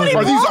 Second one.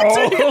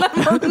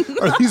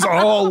 Are these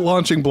all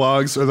launching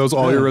blogs? Are those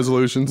all your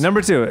resolutions?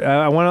 Number 2.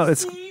 I want to.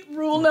 It's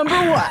Rule number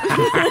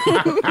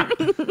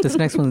 1. This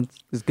next one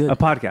is good. a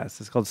podcast.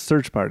 It's called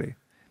Search Party.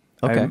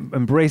 Okay. I'm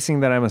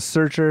embracing that I'm a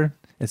searcher.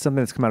 It's something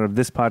that's come out of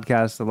this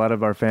podcast. A lot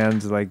of our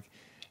fans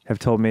have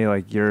told me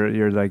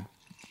you're like,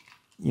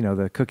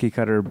 the cookie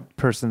cutter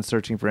person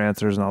searching for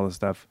answers and all this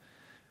stuff.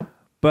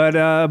 But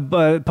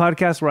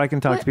podcasts where I can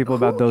talk to people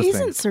about those Who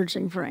isn't things.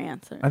 searching for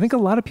answers? I think a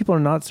lot of people are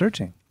not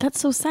searching. That's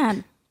so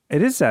sad.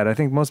 It is sad. I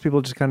think most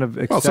people just kind of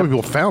accept. Well, some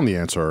people found the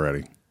answer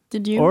already.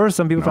 Did you? Or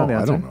some people No, found the I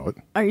answer. don't know it.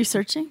 Are you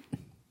searching?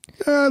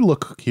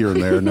 Look here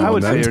and there now I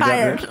would and say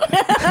then. you're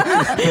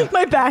Tired.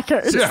 My back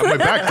hurts. Yeah, my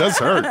back does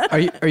hurt. Are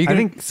you I gonna,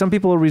 think some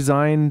people are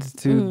resigned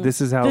to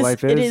this is how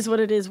life is. It is what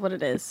it is. What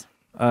it is.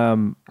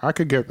 I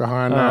could get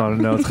behind that. Oh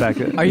no, it's back.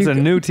 It's you a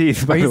new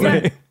teeth, by are the you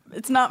way.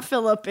 It's not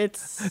Philip.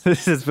 It's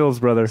This is Phil's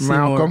brother.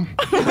 Malcolm.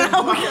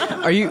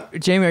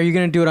 Jamie? Are you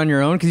gonna do it on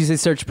your own? Because you say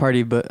search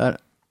party,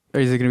 but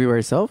is it gonna be by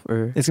yourself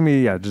or? It's gonna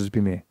be just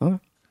be me. Okay.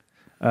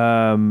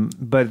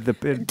 But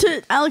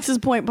to Alex's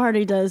point.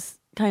 Party does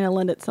kind of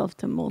lend itself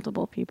to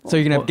multiple people. So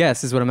you're gonna have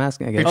guests? Is what I'm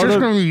asking. I guess. It's just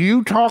going to be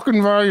you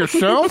talking by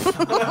yourself?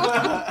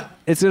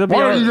 it's gonna be.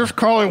 Why don't you just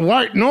call it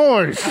white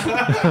noise?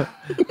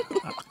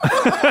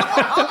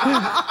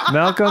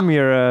 Malcolm,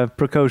 you're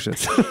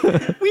precocious.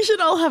 we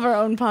should all have our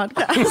own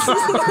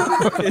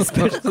podcast.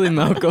 Especially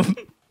Malcolm.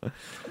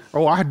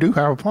 Oh, I do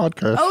have a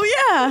podcast. Oh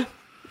yeah,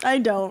 I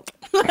don't.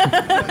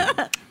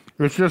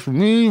 It's just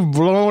me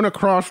blowing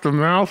across the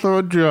mouth of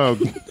a jug.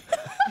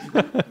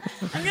 I'm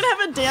gonna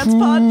have a dance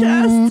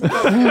podcast.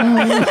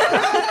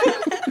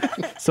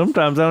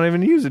 Sometimes I don't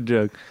even use a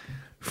joke.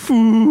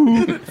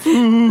 Foo,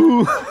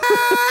 foo.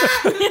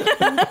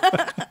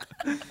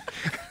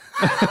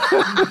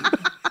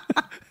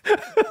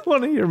 I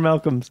want to hear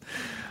Malcolm's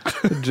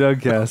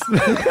Jugcast.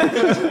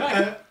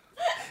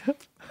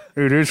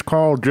 It is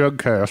called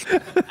Jugcast.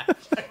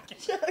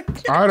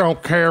 I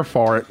don't care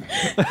for it.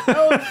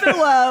 Oh,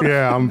 Philip.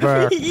 Yeah, I'm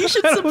back. You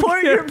should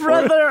support your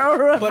brother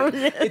or whoever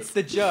he is. It's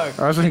the jug.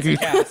 I think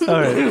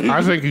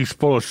I think he's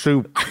full of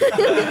soup.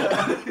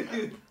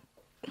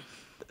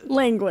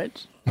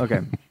 Language.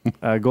 Okay.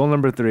 Goal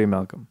number 3,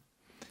 Malcolm.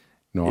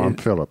 No, I'm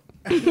Philip.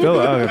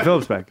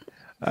 Philip's back.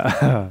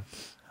 I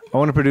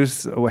want to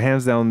produce,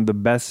 hands down, the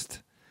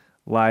best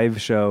live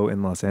show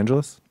in Los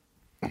Angeles.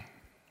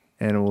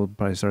 And it will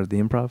probably start at the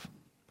Improv.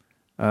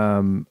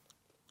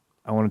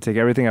 I want to take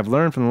everything I've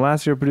learned from the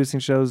last year of producing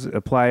shows,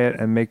 apply it,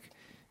 and make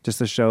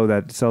just a show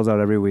that sells out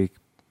every week,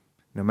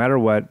 no matter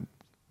what.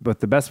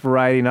 But the best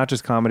variety, not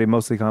just comedy,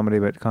 mostly comedy,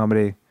 but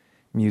comedy,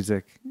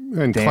 music,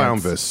 And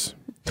dance. Clownvis.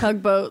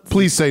 Tugboats.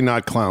 Please say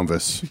not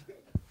Clownvis.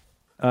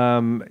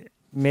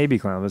 Maybe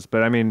Clownvis,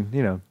 but I mean,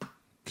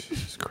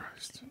 Jesus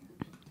Christ.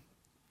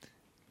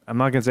 I'm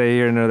not gonna say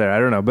here nor there. I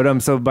don't know,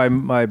 but so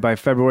by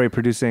February,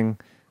 producing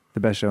the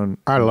best show.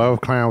 I love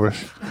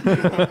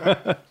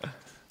Clownvis.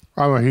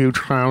 I'm a huge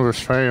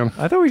Clownvis fan.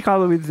 I thought we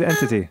called it the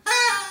entity.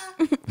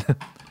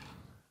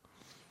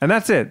 And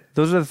that's it.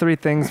 Those are the 3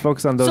 things.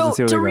 Focus on those and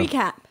see So where to we go.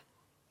 recap,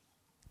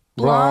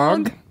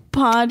 Blog.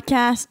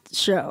 podcast,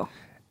 show.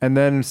 And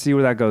then see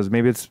where that goes.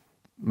 Maybe it's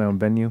my own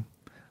venue,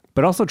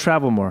 but also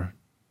travel more.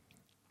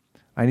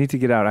 I need to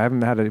get out. I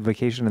haven't had a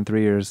vacation in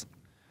 3 years.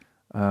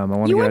 I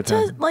want You to get went out of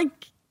to town.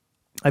 like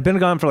I've been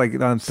gone for like 3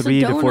 to 4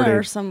 Sedona or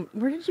days.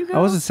 Where did you go? I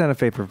was in Santa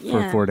Fe for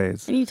Yeah. 4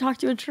 days. And you talked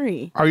to a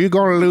tree. Are you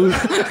going to lose?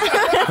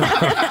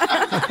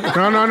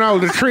 No.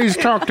 The trees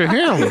talk to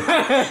him.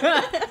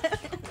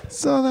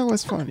 So that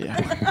was fun, yeah.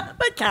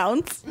 That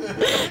counts.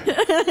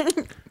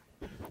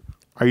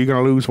 Are you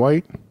going to lose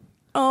weight?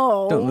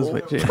 Oh. Don't lose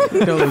weight. Jamie.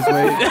 Don't lose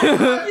weight.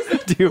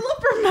 Philip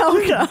or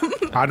Malcolm?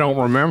 I don't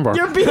remember.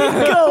 You're being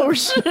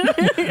gauche.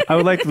 I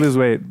would like to lose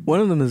weight. One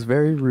of them is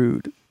very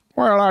rude.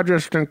 Well, I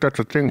just think that's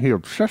a thing he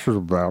obsesses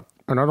about,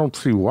 and I don't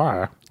see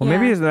why. Well, Yeah.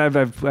 maybe it's that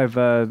I've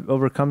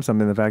overcome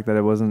something. The fact that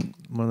it wasn't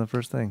one of the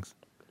first things.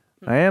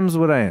 I am's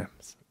what I am,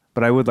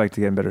 but I would like to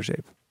get in better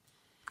shape.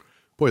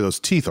 Boy, those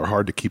teeth are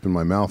hard to keep in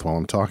my mouth while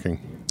I'm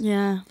talking.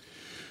 Yeah.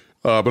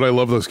 But I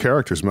love those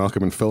characters,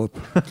 Malcolm and Philip.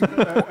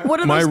 What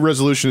are My those?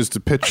 resolution is to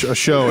pitch a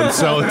show and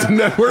sell it to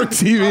network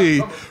TV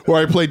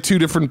where I play two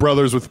different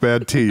brothers with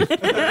bad teeth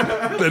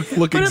that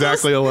look What are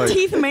exactly those alike.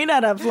 teeth made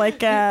out of?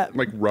 Like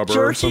Like rubber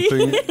or jerky?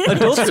 something.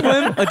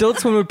 Adult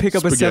Swim would pick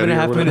up a Spaghetti or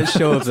 7.5 minute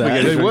show of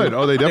that. They would.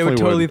 Oh, they They definitely would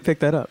totally would. pick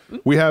that up.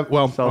 We have,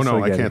 well, all oh no,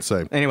 I spaghetti. can't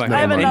say. Anyway, I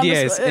have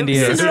NDAs.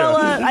 NDAs.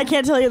 Cinderella. I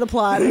can't tell you the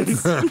plot.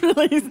 It's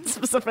really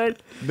specific.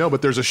 No,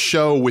 but there's a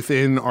show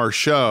within our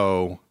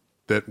show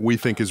that we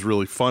think is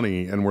really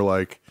funny, and we're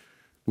like,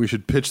 we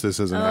should pitch this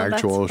as an Oh, that's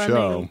actual funny.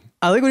 show.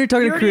 I like when you're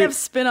talking You to already have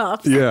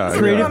spin-offs. Yeah,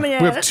 Put it yeah. on the We air.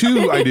 have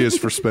two ideas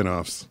for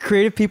spin-offs.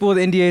 creative people with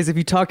NDAs. If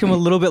you talk to them a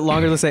little bit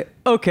longer, they'll say,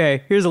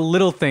 "Okay, here's a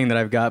little thing that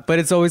I've got," but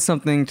it's always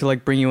something to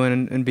like bring you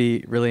in and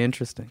be really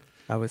interesting.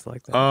 I always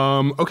like that.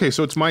 Okay,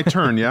 so it's my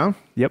turn, yeah?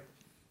 Yep.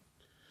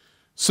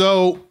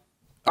 So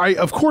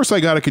of course I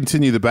got to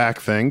continue the back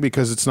thing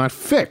because it's not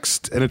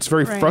fixed and it's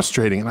very Right.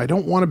 frustrating and I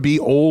don't want to be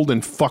old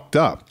and fucked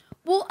up.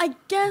 Well, I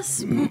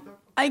guess.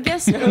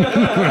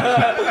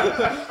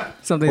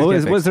 Something. Well,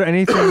 was there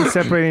anything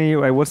separating you?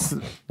 Like,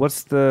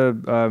 what's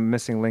the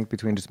missing link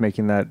between just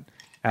making that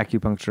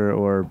acupuncture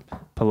or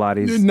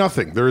Pilates?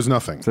 Nothing. There is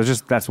nothing. So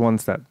just that's one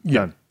step.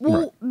 Done.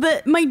 Well,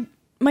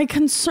 my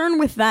concern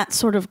with that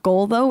sort of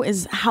goal, though,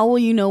 is how will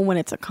you know when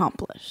it's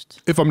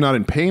accomplished? If I'm not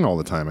in pain all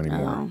the time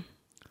anymore. Oh.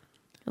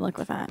 Good luck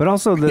with that. But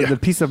also the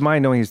peace of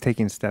mind knowing he's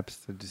taking steps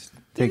to just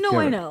take care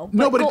I of it. know.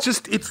 No, but goal-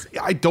 it's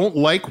I don't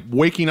like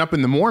waking up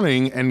in the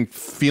morning and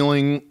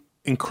feeling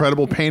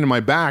incredible pain in my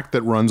back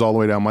that runs all the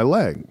way down my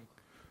leg.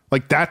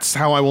 Like that's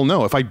how I will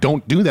know if I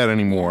don't do that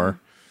anymore.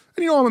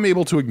 And I'm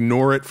able to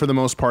ignore it for the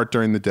most part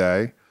during the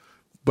day,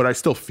 but I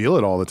still feel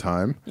it all the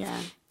time. Yeah.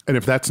 And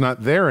if that's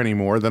not there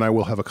anymore, then I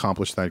will have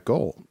accomplished that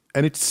goal.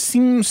 And it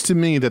seems to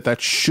me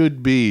that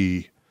should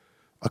be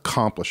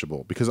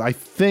accomplishable because I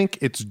think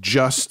it's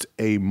just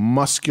a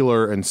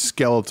muscular and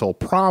skeletal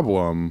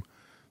problem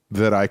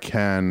that I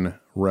can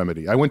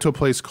remedy. I went to a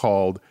place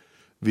called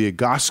the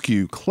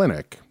Egoscue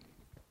Clinic,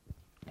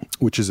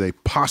 which is a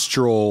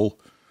postural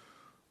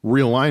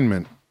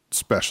realignment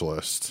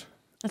specialist.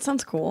 That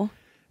sounds cool.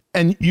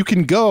 And you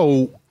can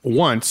go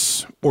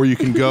once or you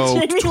can go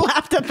Jamie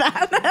laughed at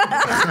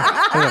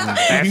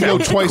that. you can go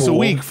twice a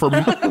week for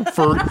you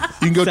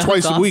can go Sounds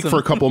twice a week awesome. for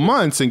a couple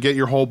months and get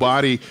your whole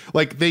body.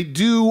 Like they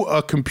do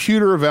a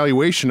computer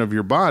evaluation of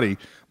your body.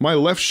 My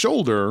left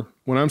shoulder,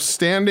 when I'm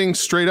standing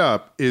straight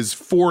up, is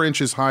 4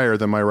 inches higher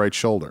than my right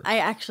shoulder. I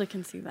actually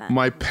can see that.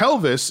 My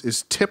pelvis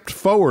is tipped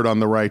forward on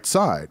the right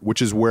side,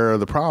 which is where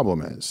the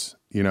problem is,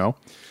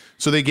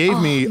 So they gave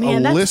me Man,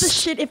 a that's list. the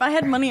shit. If I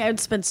had money, I would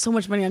spend so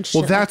much money on shit.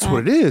 Well, that's like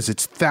what it is.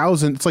 It's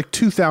like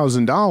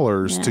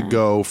 $2,000 to Yeah.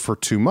 go for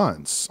 2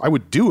 months. I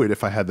would do it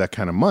if I had that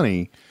kind of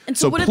money. And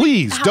so So what do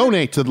please how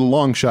donate to the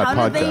Long Shot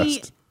how do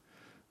podcast.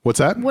 What's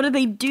that? What do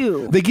they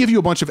do? They give you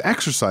a bunch of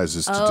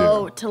exercises to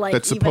Oh, do. to, like,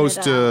 that's even supposed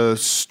it to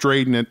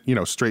straighten it,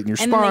 straighten your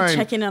And then they spine,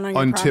 check in on your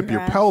untip your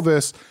progress.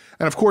 pelvis.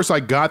 And of course, I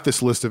got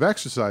this list of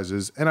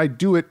exercises and I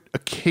do it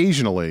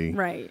occasionally.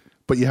 Right.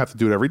 But you have to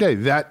do it every day.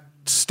 That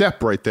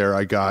step right there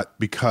I got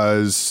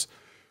because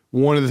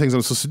one of the things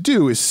I'm supposed to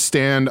do is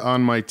stand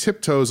on my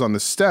tiptoes on the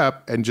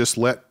step and just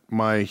let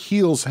my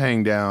heels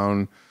hang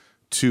down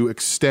to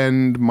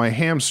extend my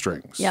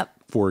hamstrings, Yep.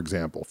 for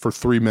example, for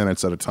 3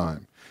 minutes at a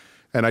time.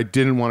 And I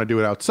didn't want to do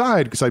it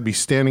outside because I'd be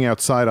standing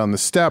outside on the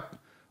step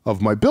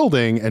of my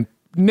building and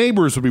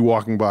neighbors would be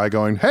walking by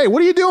going, "Hey,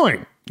 what are you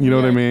doing?" You know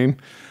what I mean?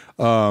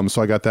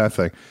 So I got that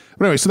thing.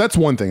 But anyway, so that's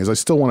one thing is I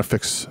still want to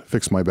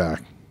fix my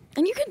back.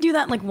 And you can do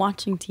that like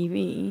watching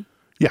TV.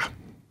 Yeah.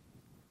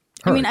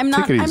 I mean, I'm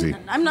not. Take it easy.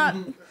 I'm not.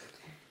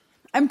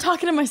 I'm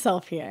talking to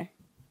myself here.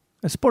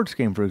 A sports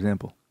game, for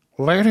example.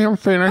 Let him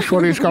finish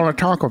what he's going to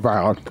talk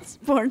about.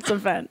 Sports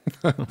event.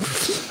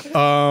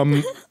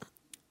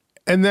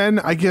 And then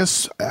I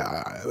guess,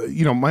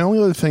 my only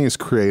other thing is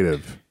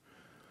creative.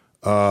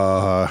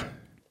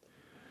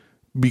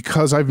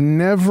 Because I've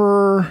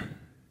never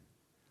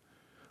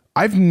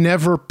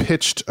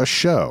pitched a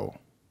show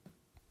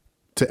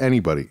to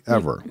anybody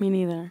ever. Me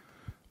neither.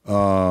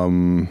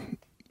 And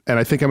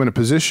I think I'm in a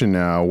position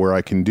now where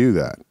I can do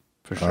that.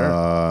 For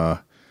sure.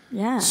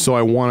 Yeah. So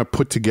I want to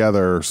put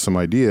together some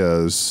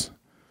ideas.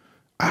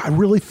 I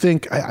really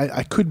think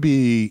I could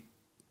be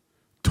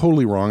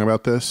totally wrong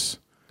about this,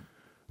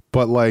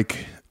 but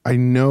I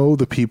know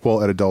the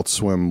people at Adult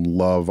Swim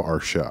love our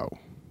show.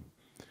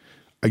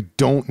 I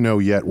don't know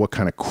yet what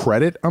kind of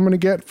credit I'm going to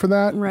get for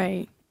that,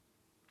 Right.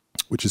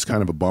 which is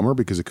kind of a bummer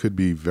because it could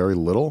be very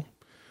little,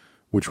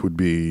 which would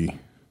be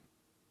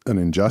an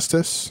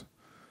injustice,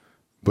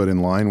 but in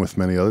line with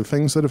many other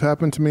things that have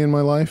happened to me in my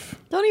life.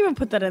 Don't even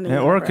put that in the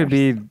Yeah, or it could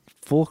universe. be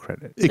full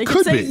credit. It They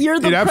could say be. You're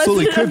the It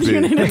absolutely could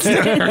president be. of the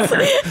United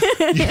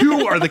States.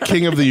 You are the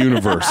king of the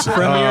universe.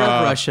 Premier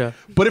of Russia.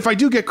 But if I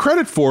do get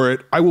credit for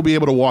it, I will be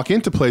able to walk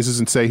into places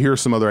and say, here are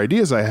some other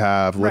ideas I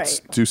have.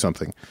 Let's Right. do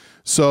something.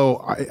 So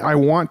I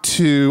want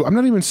to, I'm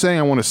not even saying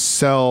I want to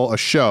sell a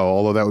show,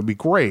 although that would be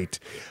great.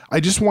 I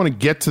just want to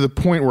get to the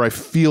point where I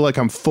feel like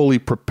I'm fully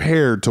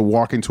prepared to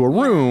walk into a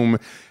room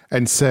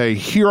and say,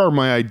 here are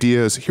my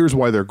ideas. Here's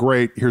why they're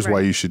great. Here's why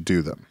you should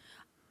do them.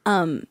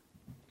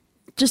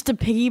 Just to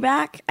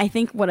piggyback, I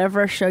think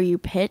whatever show you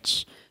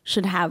pitch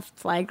should have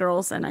Fly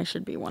Girls, and I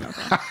should be one of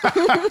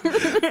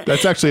them.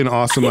 That's actually an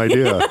awesome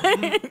idea.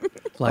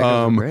 Fly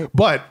Girls are great.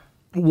 But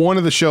one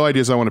of the show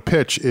ideas I want to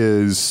pitch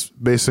is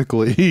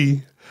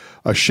basically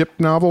a ship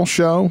novel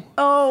show.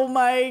 Oh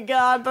my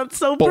God, that's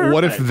so But perfect.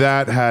 what if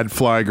that had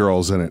Fly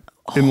Girls in it?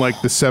 In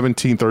like the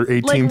 17th or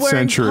 18th like wearing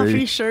century.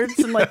 puffy shirts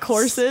and like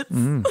corsets?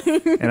 And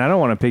I don't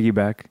want to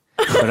piggyback,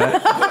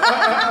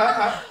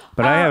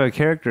 but I have a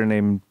character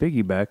named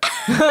Piggyback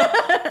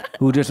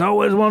who just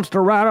always wants to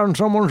ride on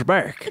someone's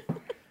back.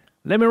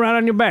 Let me ride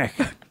on your back.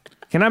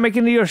 Can I make it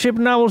into your ship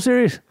novel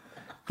series?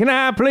 Can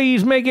I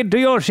please make it to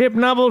your ship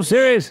novel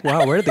series?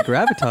 Wow, where did the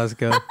gravitas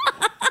go?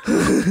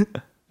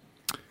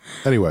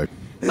 Anyway,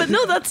 But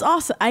no, that's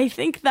awesome. I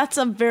think that's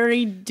a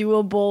very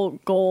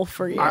doable goal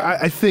for you.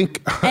 I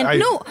think. And who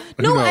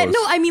knows?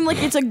 I mean,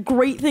 like, it's a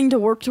great thing to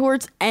work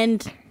towards,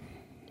 and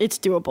it's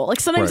doable. Like,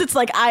 sometimes Right. it's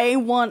like, I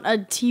want a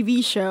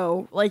TV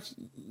show. Like,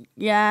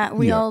 yeah,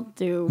 we all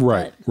do.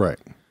 Right, but- right.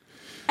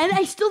 And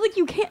I still think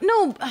you can't.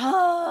 No.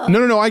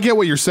 No. I get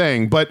what you're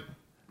saying, but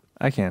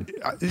I can.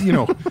 you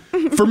know,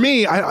 for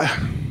me,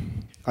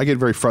 I get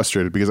very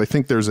frustrated because I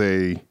think there's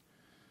a.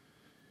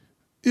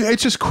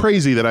 It's just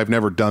crazy that I've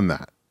never done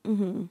that.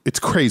 Mm-hmm. It's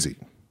crazy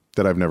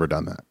that I've never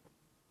done that.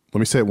 Let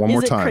me say it one more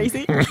Is it time.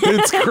 crazy?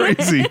 It's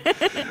crazy.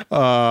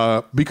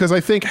 Because I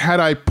think had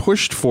I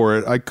pushed for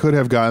it, I could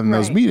have gotten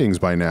those Right. meetings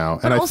by now.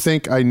 And I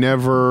think I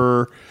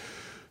never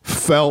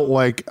felt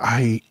like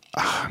I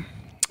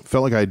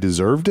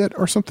deserved it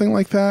or something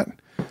like that.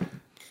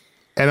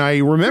 And I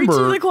remember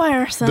Preach to the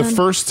choir, son. the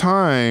first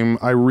time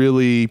I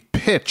really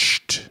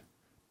pitched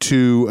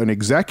to an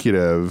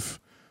executive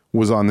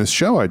was on this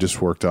show I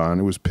just worked on.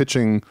 It was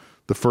pitching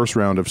the first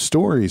round of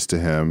stories to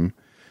him.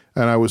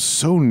 And I was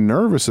so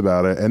nervous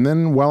about it. And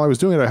then while I was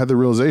doing it, I had the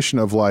realization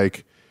of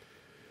like,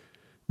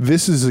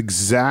 this is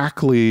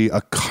exactly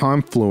a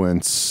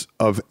confluence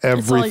of all your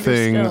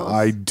everything skills.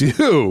 I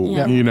do,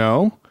 Yeah. you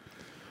know?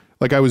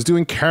 Like I was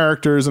doing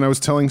characters and I was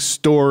telling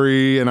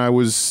story and I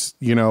was,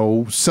 you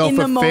know,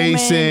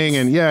 self-effacing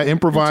and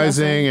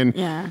improvising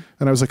Adjusting.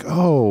 and I was like,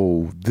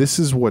 oh, this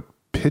is what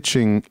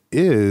pitching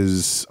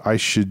is. I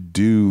should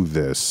do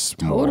this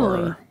Totally.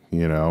 more,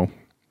 you know?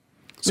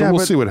 So Yeah, we'll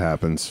but- see what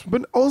happens.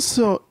 But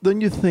also,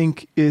 don't you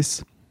think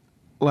is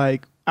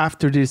like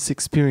after this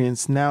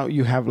experience, now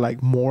you have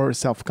like more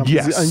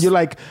self-confidence, Yes. and you're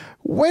like,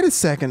 wait a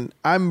second,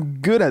 I'm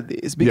good at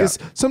this. Because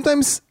Yeah.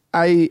 sometimes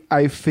I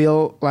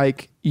feel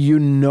like you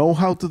know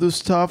how to do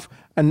stuff,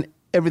 and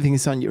everything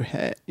is on your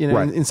head, you know,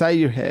 Right. inside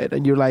your head,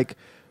 and you're like,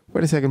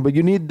 wait a second, but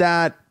you need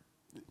that.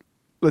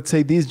 Let's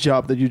say this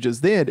job that you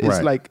just did is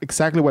Right. like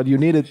exactly what you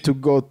needed to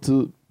go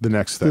to The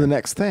next the thing.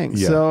 next thing.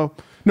 Yeah. So.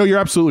 No, you're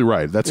absolutely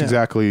right. That's Yeah.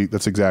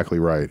 exactly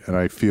right. And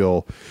I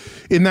feel,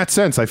 in that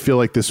sense, I feel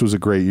like this was a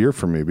great year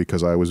for me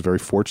because I was very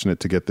fortunate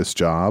to get this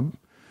job.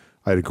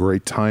 I had a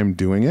great time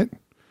doing it.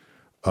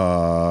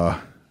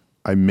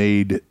 I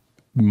made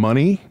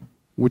money,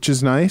 which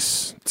is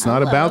nice. It's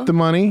not about the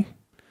money,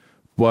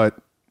 but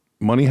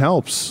money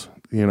helps.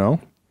 You know,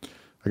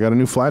 I got a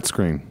new flat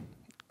screen.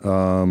 Is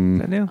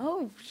that new?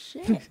 Oh,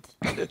 shit.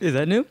 Is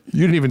that new?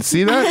 You didn't even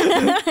see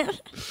that?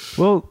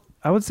 Well,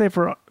 I would say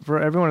for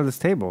everyone at this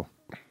table,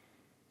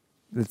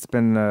 it's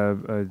been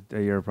a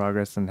year of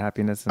progress and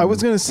happiness. And I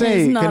was gonna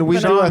say, It's not can we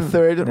gonna- do a Sean-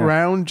 third Yeah.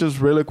 round just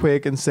really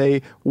quick and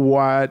say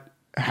what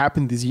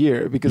happened this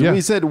year? Because Yeah. we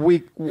said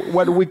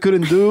what we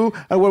couldn't do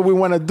and what we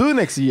want to do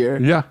next year.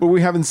 Yeah. but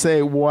we haven't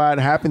said what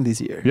happened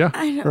this year. Yeah.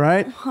 I don't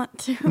Right? want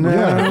to. No.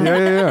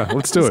 Yeah.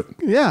 Let's do it.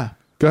 Yeah.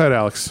 Go ahead,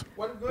 Alex.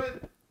 One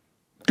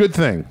Good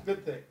thing.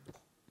 good thing.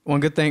 One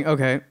good thing.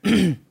 Okay.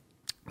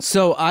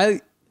 So I'm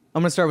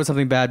going to start with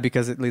something bad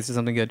because it leads to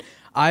something good.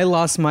 I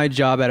lost my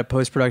job at a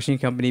post-production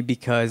company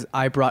because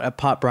I brought a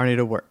pot brownie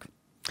to work.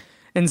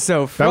 And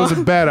so That was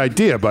a bad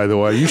idea, by the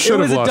way. You should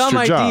have lost It was a dumb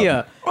your job.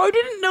 idea. I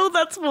didn't know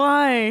that's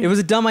why. It was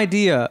a dumb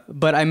idea,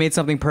 but I made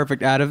something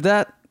perfect out of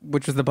that,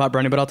 which was the pot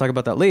brownie, but I'll talk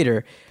about that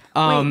later.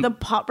 Wait, the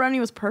pot brownie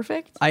was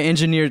perfect? I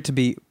engineered it to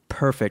be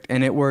perfect,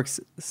 and it works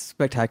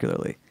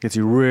spectacularly. gets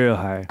you real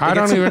high. I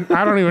don't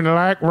even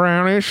like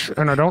brownish,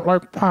 and I don't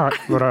like pot,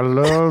 but I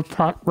love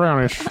pot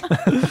brownish.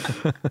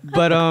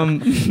 But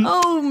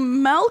Oh,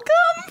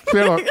 Malcolm?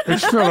 Philip,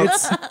 it's Philip.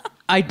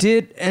 I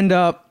did end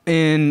up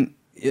in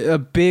a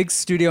big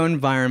studio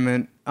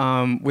environment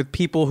with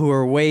people who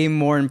are way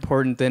more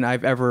important than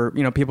I've ever,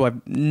 people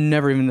I've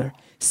never even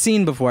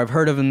seen before. I've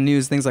heard of in the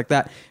news, things like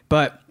that.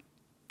 But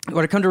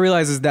what I come to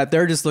realize is that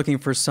they're just looking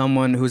for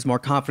someone who's more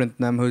confident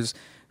than them,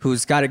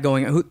 who's got it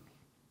going.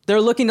 They're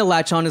looking to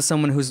latch on to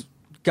someone who's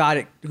got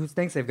it, who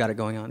thinks they've got it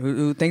going on,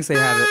 who thinks they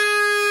have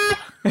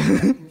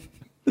it.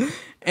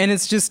 And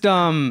it's just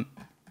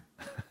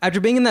after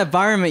being in that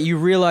environment, you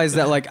realize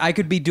that like I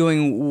could be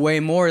doing way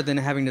more than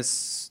having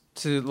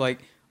to like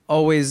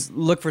always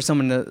look for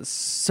someone to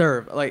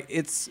serve. Like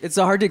it's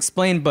hard to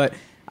explain, but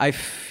I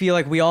feel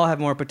like we all have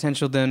more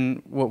potential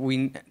than what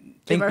we think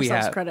Give we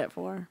ourselves have. credit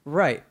for.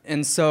 Right.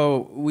 And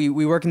so we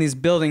work in these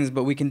buildings,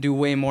 but we can do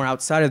way more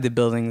outside of the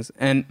buildings.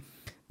 And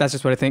that's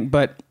just what I think.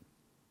 But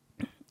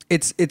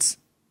it's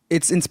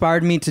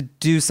inspired me to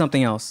do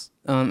something else.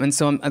 And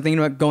so I'm thinking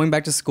about going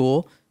back to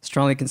school,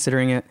 strongly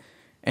considering it.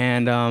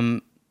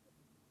 And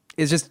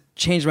it's just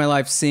changed my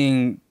life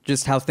seeing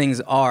just how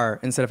things are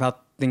instead of how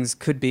things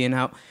could be, and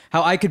how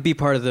I could be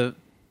part of the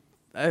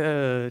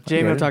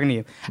Jamie, I'm talking to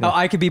you. Yeah. How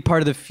I could be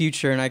part of the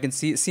future, and I can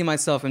see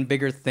myself in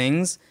bigger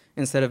things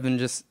instead of in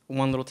just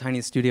one little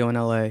tiny studio in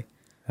LA.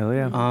 Hell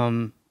yeah.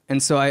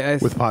 And so I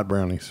with pot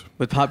brownies.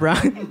 With pot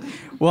brownies.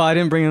 Well, I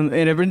didn't bring them. I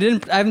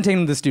haven't taken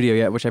them to the studio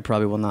yet, which I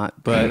probably will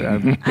not. But I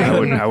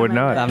would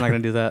not. I'm not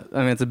going to do that.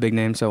 I mean, it's a big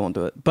name, so I won't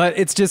do it. But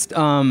it's just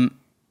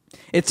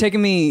it's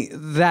taken me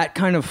that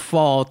kind of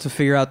fall to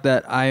figure out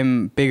that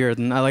I'm bigger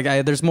than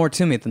there's more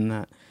to me than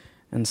that.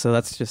 And so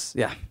that's just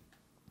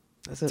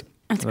that's it.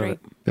 That's great.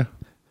 Yeah.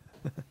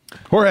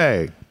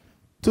 Jorge.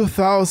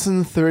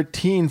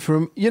 2013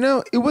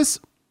 it was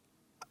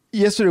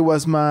yesterday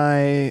was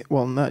my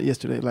not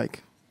yesterday,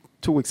 like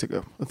 2 weeks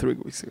ago or 3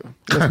 weeks ago.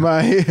 It was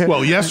my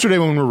well, yesterday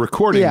when we were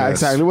recording yeah, this.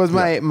 exactly. It was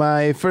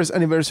my first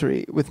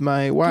anniversary with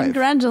my wife.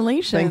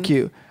 Congratulations. Thank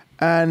you.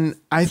 And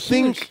I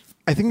think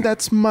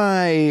that's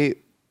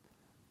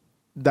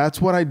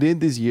what I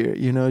did this year,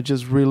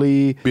 just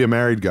really Be a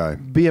married guy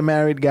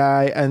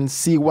and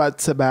see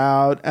what's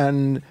about.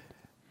 And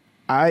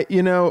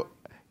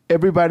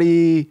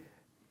everybody,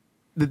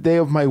 the day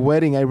of my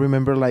wedding, I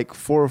remember like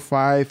 4 or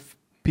 5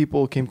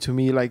 people came to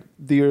me, like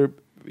dear,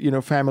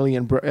 family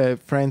and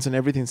friends and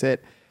everything, said,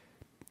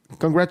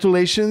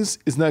 congratulations,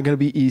 it's not going to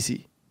be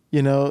easy.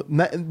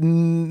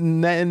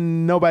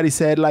 Nobody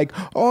said like,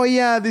 oh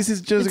yeah, this is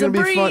just going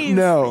to be fun.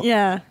 No.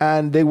 Yeah.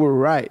 And they were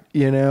right.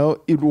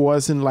 It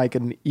wasn't like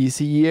an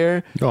easy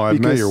year. Oh, I've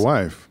met your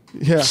wife.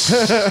 Yeah.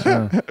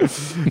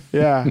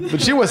 Yeah.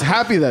 But she was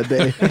happy that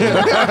day.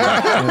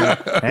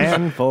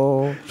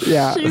 Handful.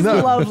 Yeah. She's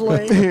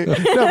lovely.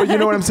 No, but you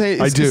know what I'm saying?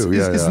 I do.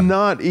 It's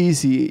not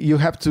easy. You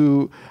have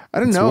to,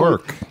 It's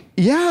work.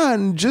 Yeah.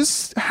 And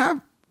just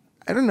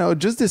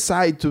just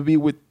decide to be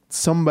with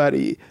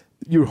somebody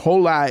your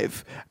whole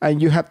life,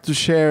 and you have to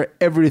share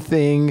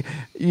everything.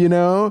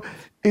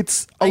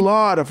 It's a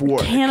lot of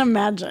work. Can't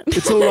imagine.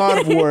 It's a lot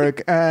of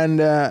work,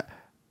 but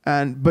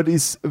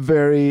it's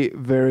very,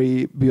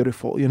 very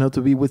beautiful.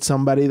 To be with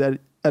somebody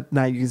that at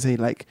night you can say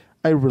like,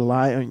 I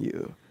rely on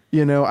you.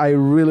 I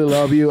really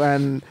love you,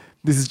 and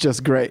this is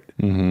just great.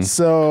 Mm-hmm.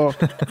 So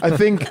I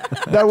think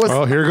that was.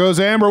 Oh, here goes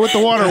Amber with the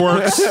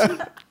waterworks.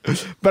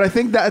 But I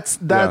think that's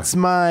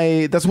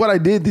what I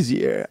did this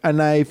year,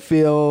 and I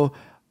feel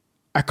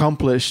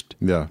accomplished.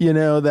 Yeah.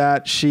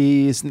 That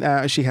she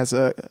has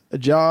a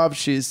job,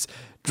 she's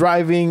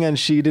driving, and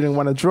she didn't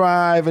want to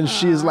drive, and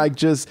she's like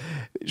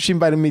she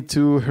invited me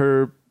to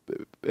her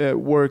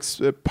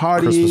work's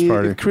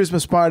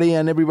Christmas party,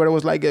 and everybody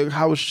was like,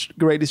 how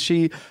great is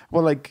she?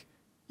 Well, like,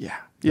 yeah.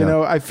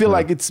 I feel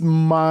like it's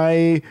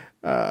my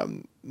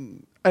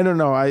I don't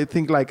know, I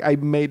think like I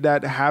made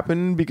that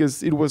happen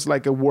because it was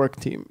like a work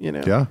team,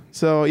 Yeah.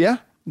 So yeah,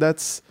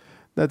 that's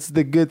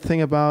the good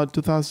thing about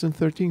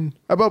 2013.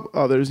 About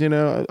others,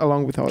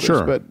 along with others.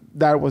 Sure. But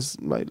that was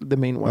like the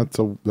main one.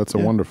 That's a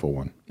wonderful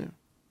one. Yeah.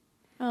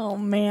 Oh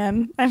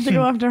man, I have to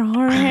go after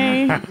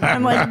Jorge.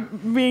 I'm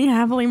like being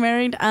happily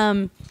married.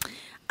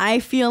 I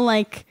feel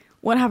like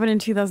what happened in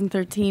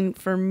 2013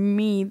 for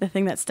me, the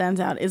thing that stands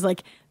out is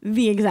like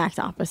the exact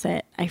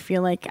opposite. I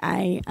feel like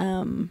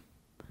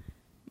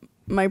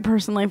my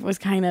personal life was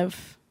kind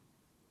of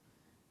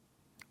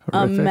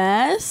Horrific. a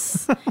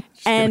mess.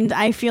 And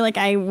I feel like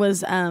I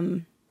was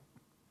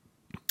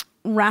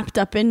wrapped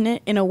up in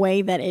it in a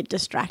way that it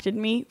distracted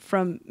me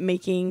from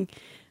making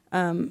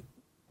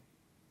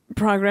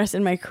progress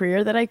in my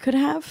career that I could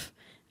have.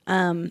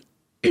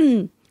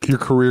 Your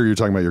career, you're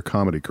talking about your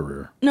comedy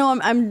career. No,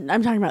 I'm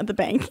talking about the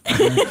bank.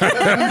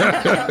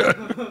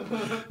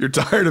 You're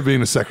tired of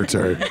being a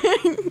secretary.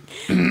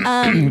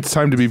 It's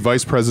time to be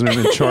vice president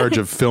in charge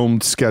of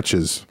filmed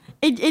sketches.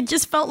 It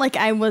just felt like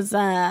I was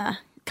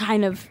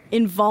kind of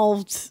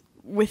involved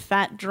with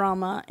that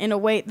drama in a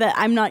way that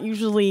I'm not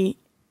usually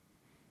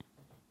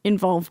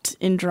involved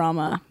in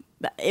drama.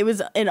 It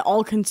was an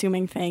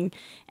all-consuming thing,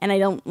 and I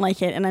don't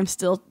like it, and I'm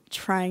still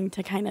trying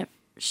to kind of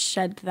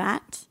shed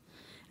that.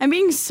 I'm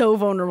being so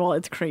vulnerable,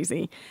 it's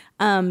crazy.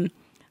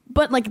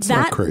 But like It's that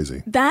not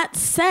crazy. That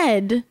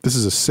said, This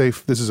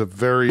is a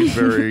very,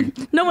 very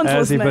no one's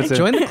As he listening. puts it.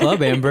 Join the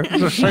club, Amber.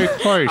 it's a safe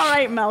place. All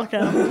right,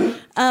 Malcolm.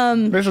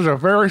 This is a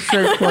very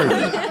safe place.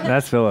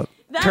 That's Philip.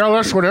 Tell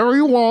us whatever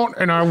you want,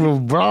 and I will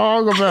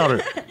blog about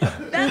it.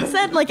 That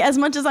said, like as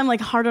much as I'm like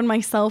hard on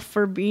myself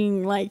for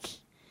being like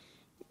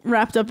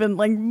wrapped up in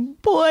like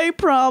boy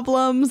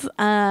problems,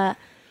 and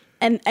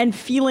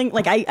feeling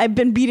like I've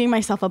been beating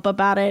myself up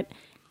about it,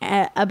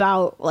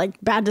 about like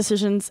bad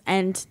decisions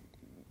and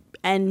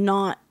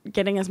not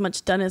getting as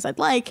much done as I'd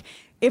like.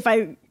 If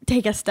I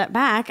take a step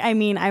back, I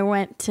mean, I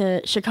went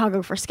to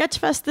Chicago for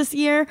Sketchfest this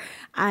year.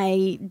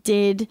 I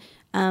did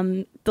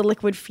the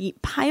Liquid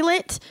Feet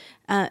pilot.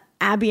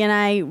 Abby and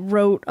I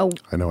wrote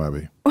I know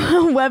Abby.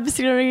 a web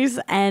series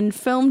and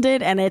filmed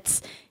it, and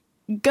it's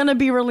gonna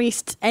be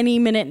released any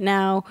minute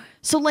now.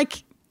 So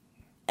like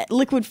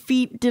Liquid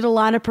Feet did a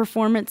lot of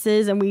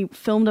performances and we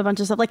filmed a bunch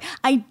of stuff. Like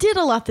I did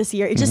a lot this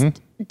year. It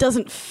just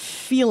doesn't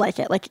feel like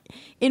it. Like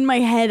in my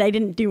head, I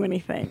didn't do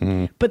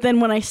anything. But then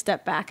when I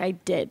step back, I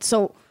did.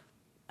 So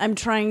I'm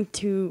trying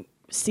to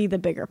see the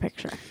bigger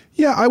picture.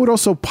 Yeah, I would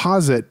also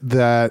posit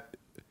that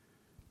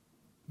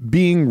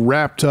being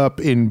wrapped up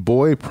in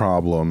boy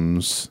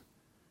problems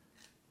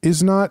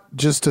is not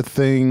just a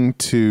thing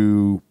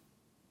to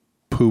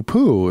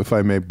poo-poo, if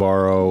I may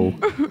borrow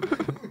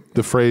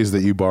the phrase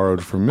that you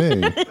borrowed from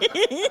me.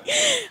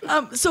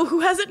 So who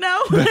has it now?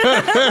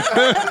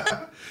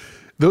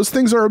 Those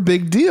things are a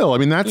big deal. I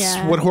mean, that's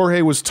what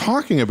Jorge was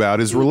talking about,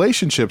 is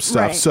relationship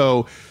stuff. Right.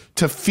 So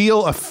to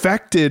feel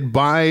affected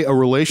by a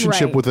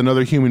relationship with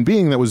another human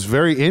being that was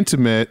very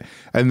intimate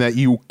and that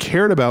you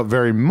cared about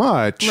very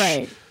much,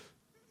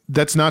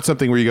 that's not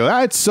something where you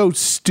go, it's so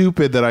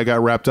stupid that I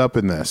got wrapped up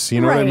in this.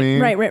 You know what I mean?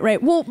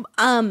 Right. Well,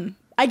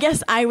 I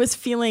guess I was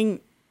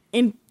feeling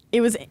it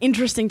was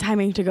interesting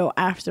timing to go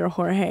after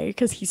Jorge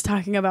because he's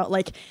talking about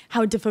like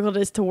how difficult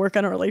it is to work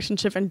on a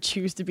relationship and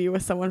choose to be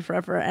with someone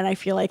forever. And I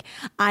feel like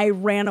I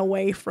ran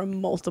away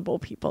from multiple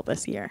people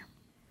this year.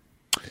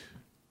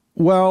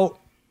 Well,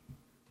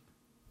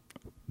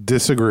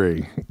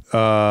 disagree.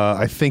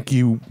 I think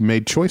you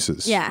made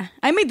choices. Yeah,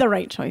 I made the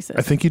right choices.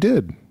 I think you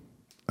did.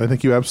 I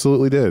think you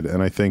absolutely did.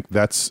 And I think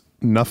that's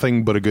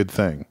nothing but a good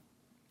thing,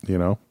 you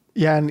know?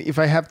 Yeah, and if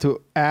I have to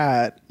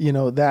add,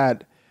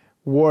 that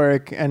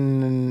work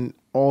and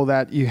all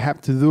that you have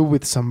to do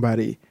with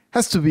somebody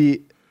has to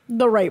be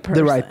the right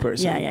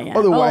person. Yeah.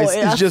 Otherwise,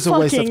 it's just a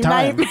waste of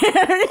time.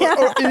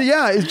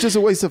 It's just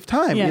a waste of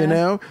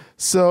time,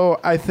 So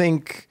I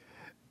think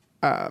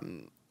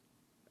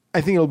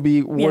it'll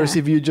be worse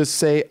if you just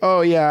say,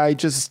 "Oh yeah, I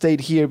just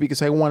stayed here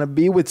because I want to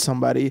be with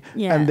somebody,"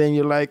 and then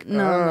you're like,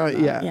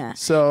 No.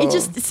 So it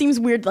just seems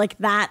weird. Like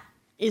that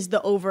is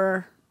the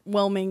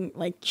overwhelming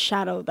like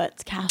shadow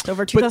that's cast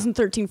over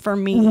 2013 for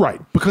me, right?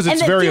 Because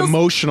it's very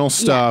emotional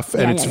stuff,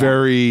 and it's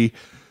very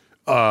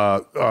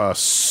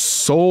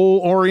soul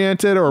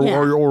oriented,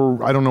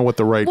 or I don't know what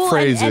the right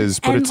phrase is,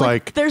 but it's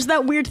like there's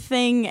that weird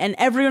thing, and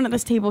everyone at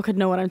this table could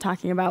know what I'm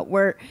talking about,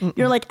 where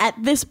you're like, at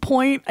this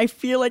point, I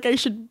feel like I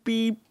should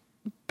be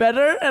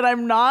better and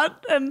I'm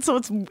not, and so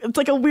it's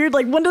like a weird,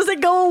 like, when does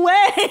it go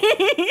away?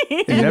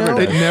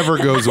 It never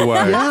goes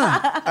away.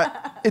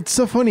 It's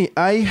so funny.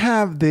 I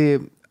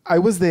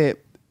was the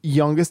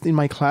youngest in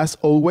my class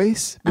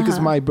always because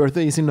my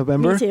birthday is in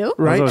November. Me too.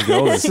 Right?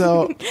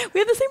 So we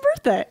had the same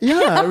birthday.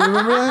 Yeah,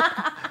 remember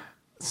that?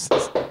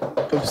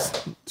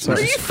 Oops. What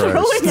are you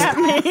throwing at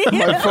me?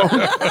 My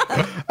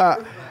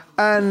phone.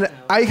 And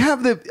I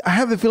have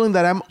the feeling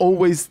that I'm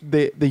always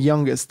the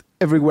youngest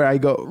everywhere I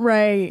go.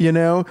 Right.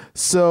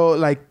 So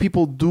like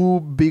people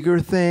do bigger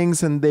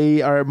things and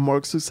they are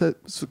more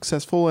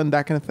successful and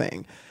that kind of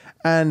thing.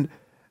 And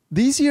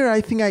this year,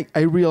 I think I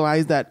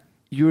realized that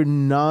you're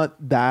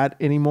not that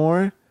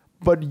anymore,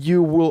 but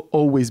you will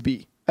always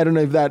be. I don't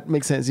know if that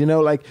makes sense.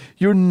 Like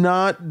you're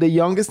not the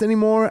youngest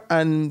anymore,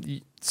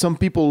 and some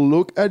people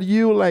look at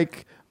you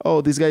like,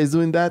 oh, this guy is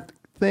doing that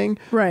thing.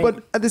 Right.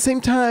 But at the same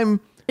time,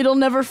 it'll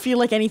never feel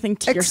like anything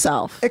to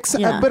yourself.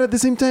 But at the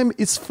same time,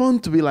 it's fun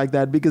to be like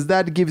that because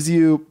that gives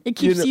you... It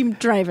keeps you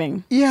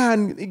driving. Yeah,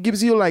 and it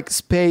gives you like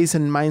space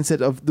and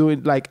mindset of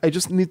doing like, I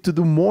just need to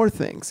do more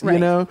things,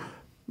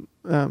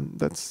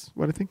 That's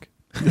what I think.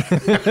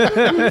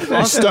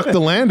 You stuck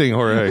the landing,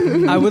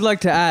 Jorge. I would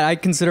like to add, I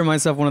consider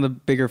myself one of the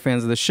bigger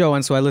fans of the show,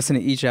 and so I listen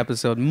to each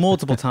episode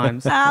multiple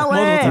times.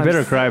 Alex. You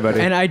better cry, buddy.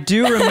 And I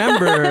do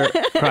remember...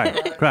 Cry.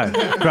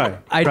 No. Cry.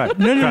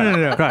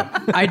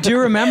 I do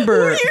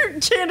remember... You're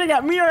chanting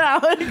at me or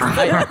Alex?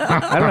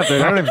 I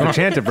don't have to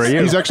chant it for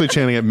you. He's actually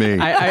chanting at me.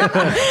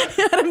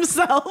 At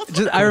himself.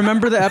 I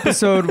remember the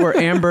episode where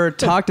Amber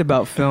talked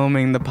about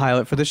filming the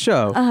pilot for the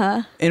show.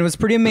 And it was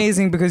pretty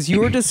amazing because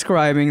you were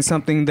describing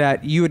something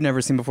that you had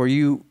never seen before.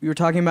 You were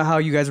talking about how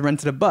you guys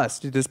rented a bus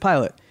to do this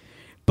pilot.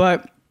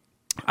 But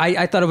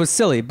I thought it was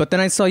silly. But then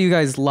I saw you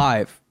guys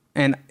live.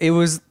 And it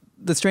was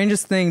the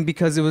strangest thing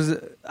because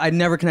I'd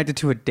never connected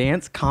to a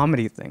dance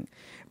comedy thing.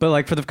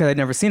 But because I'd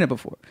never seen it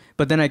before.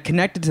 But then I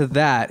connected to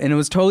that. And it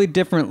was totally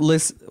different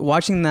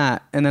watching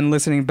that and then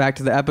listening back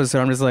to the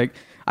episode. I'm just like,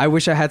 I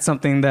wish I had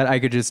something that I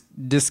could just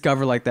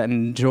discover like that and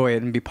enjoy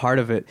it and be part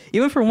of it.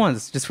 Even for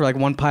once, just for like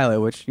one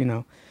pilot, which,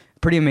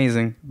 pretty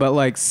amazing. But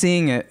like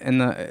seeing it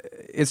and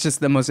it's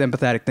just the most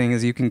empathetic thing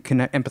is you can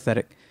connect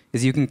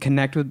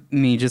with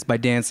me just by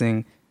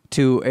dancing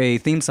to a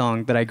theme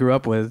song that I grew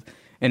up with,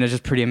 and it's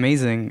just pretty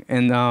amazing.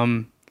 And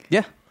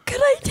yeah.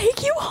 Could I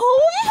take you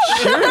home?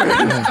 Sure.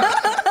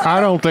 I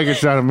don't think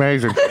it's that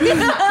amazing.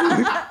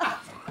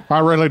 I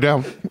really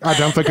don't. I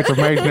don't think it's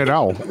amazing at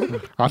all.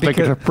 I think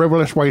it's a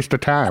frivolous waste of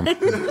time.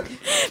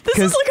 This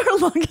is like our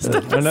longest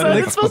episode.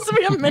 It's supposed to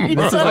be a mini.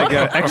 This is like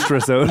an extra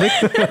zone.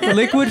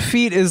 Liquid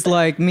feet is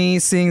like me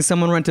seeing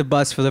someone rent a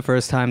bus for the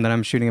first time that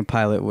I'm shooting a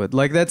pilot with.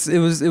 Like it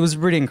was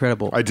pretty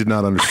incredible. I did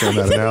not understand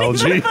that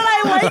analogy. But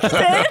I liked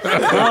it.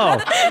 Oh,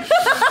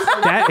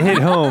 that hit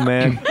home,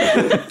 man.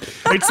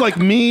 It's like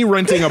me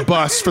renting a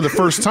bus for the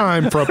first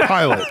time for a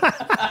pilot.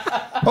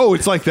 Oh,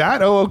 it's like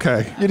that? Oh,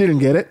 okay. You didn't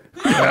get it?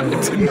 I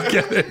didn't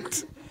get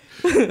it.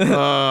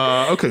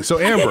 Okay, so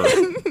Amber.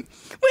 Wait,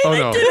 Oh,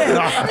 no. I did it.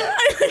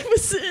 I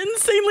was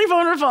insanely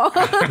vulnerable.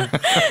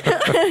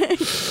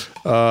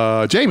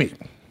 Jamie.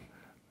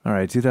 All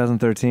right,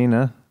 2013,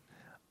 huh?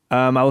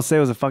 I will say it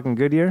was a fucking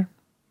good year.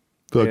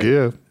 Fuck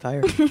yeah.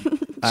 Tired.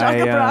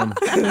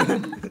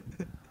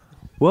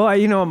 Well,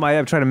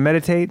 I've tried to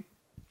meditate,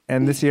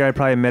 and this year I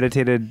probably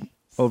meditated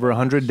over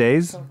 100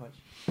 days.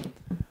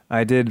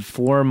 I did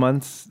 4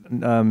 months,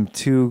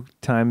 2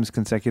 times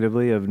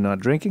consecutively of not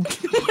drinking.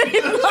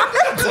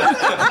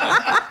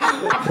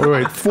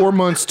 Wait, 4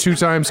 months, 2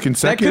 times That could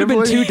consecutively?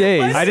 have been 2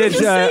 days. I did.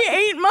 Say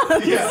 8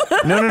 months.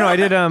 No. I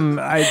did.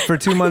 For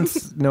 2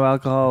 months, no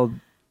alcohol,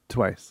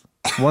 twice.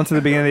 Once at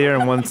the beginning of the year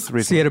and once So you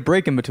recently. had a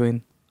break in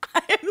between.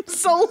 I am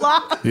so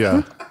lost.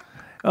 Yeah.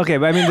 Okay,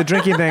 but I mean the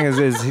drinking thing is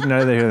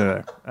neither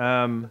here nor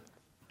there.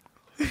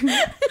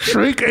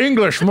 Speak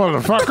English,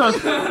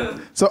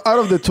 motherfucker. So out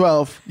of the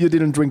 12, you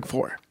didn't drink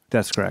 4.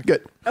 That's correct.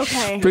 Good.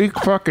 Okay. Speak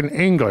fucking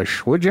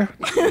English, would you?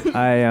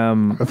 I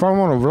If I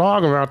want to vlog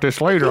about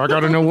this later, I got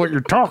to know what you're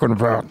talking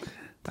about.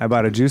 I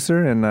bought a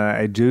juicer and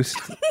I juiced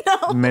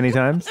many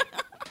times.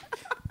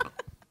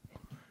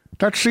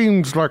 That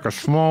seems like a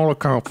small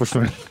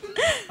accomplishment.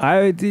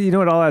 It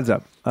all adds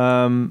up.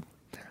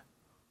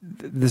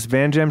 This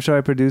Van Jam show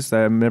I produced,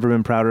 I've never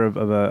been prouder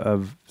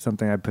of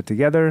something I put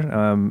together.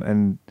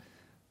 And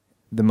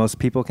the most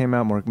people came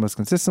out most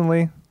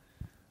consistently.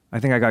 I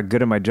think I got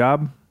good at my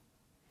job.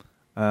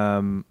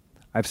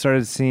 I've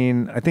started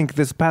seeing, I think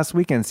this past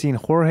weekend, seeing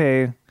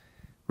Jorge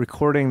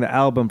recording the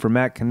album for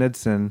Matt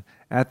Knudsen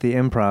at the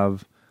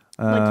Improv.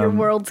 Like your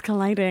worlds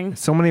colliding.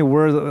 So many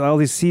words, all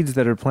these seeds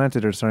that are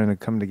planted are starting to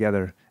come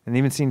together. And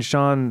even seeing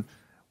Sean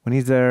when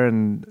he's there,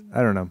 and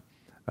I don't know,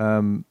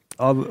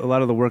 a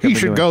lot of the work He I've been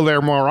should doing. go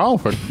there more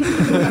often.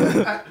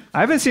 I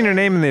haven't seen your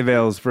name in the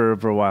avails for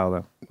a while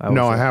though.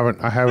 No, I haven't.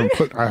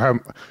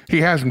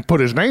 He hasn't put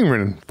his name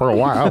in for a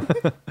while.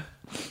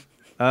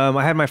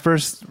 I had my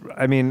first.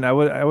 I mean, I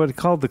would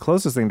call it the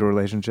closest thing to a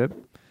relationship.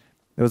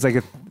 It was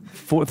like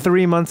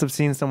 3 months of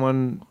seeing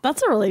someone,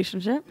 That's a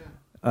relationship.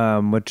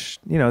 which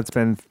it's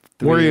been.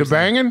 3 Were you years.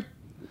 banging?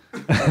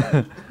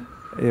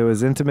 It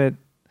was intimate.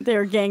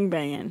 They're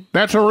gangbanging.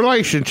 That's a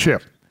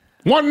relationship.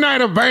 One night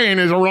of banging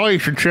is a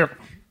relationship.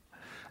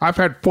 I've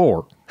had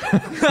 4.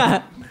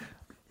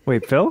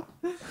 Wait, Phil?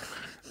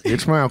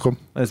 It's Malcolm.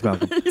 That's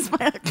Malcolm. He's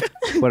my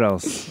What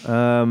else?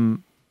 I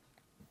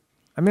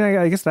mean,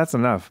 I guess that's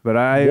enough. But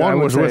I One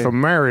would was say, with a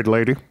married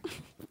lady.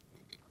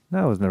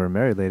 No, I was never a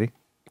married lady.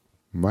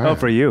 Man. Oh,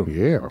 for you?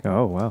 Yeah.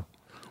 Oh, wow.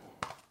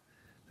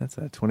 That's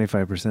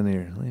 25% of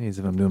your ladies,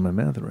 if I'm doing my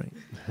math right.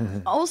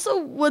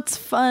 Also, what's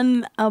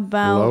fun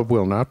about Love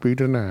will not be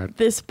denied.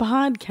 this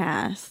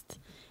podcast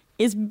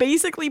is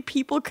basically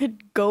people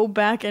could go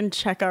back and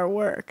check our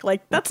work.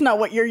 Like, that's not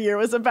what your year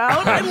was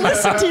about. And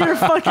listen to your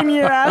fucking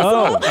year,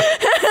 asshole.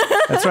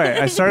 Oh, that's right.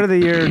 I started the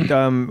year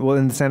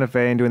in Santa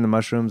Fe and doing the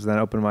mushrooms, and then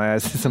opened my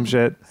eyes to some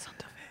shit.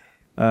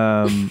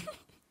 But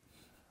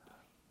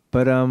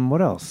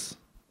what else?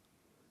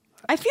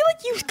 I feel like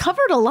you've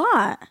covered a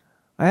lot.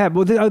 I have.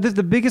 Well,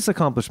 the biggest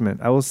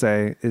accomplishment I will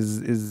say is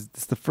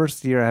it's the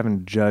first year I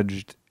haven't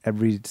judged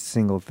every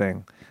single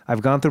thing.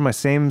 I've gone through my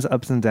same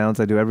ups and downs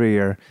I do every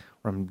year,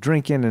 where I'm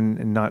drinking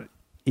and not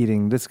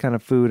eating this kind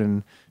of food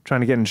and trying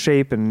to get in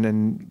shape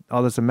and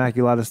all this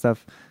immaculata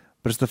stuff.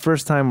 But it's the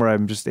first time where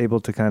I'm just able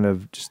to kind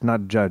of just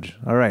not judge.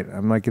 All right,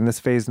 I'm like in this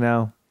phase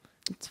now,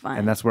 It's fine.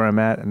 and that's where I'm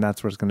at, and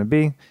that's where it's going to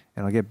be,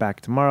 and I'll get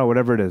back tomorrow,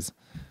 whatever it is.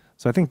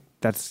 So I think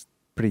that's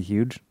pretty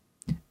huge.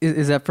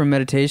 Is that from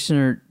meditation,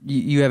 or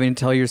you having to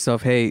tell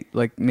yourself, hey,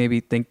 like maybe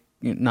think,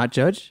 not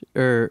judge?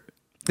 Or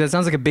that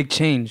sounds like a big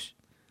change.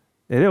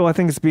 Well, I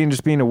think it's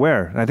just being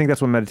aware. And I think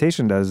that's what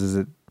meditation does, is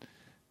it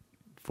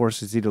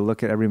forces you to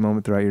look at every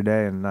moment throughout your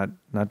day and not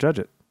judge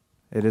it.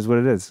 It is what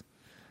it is.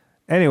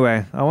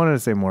 Anyway, I wanted to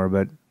say more,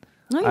 but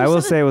No, you I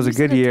will said say it was a you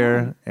said good it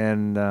year, time.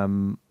 and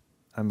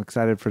I'm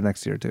excited for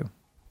next year too.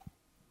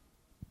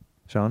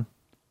 Sean?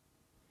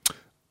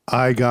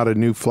 I got a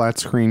new flat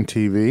screen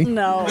TV.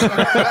 No.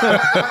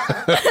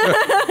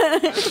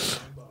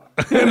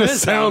 And a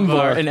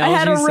soundbar. An I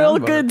had a LG real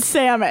soundbar. good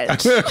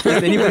sandwich. Does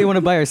anybody want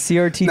to buy our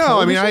CRT? No,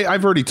 I mean, television?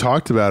 I've already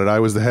talked about it. I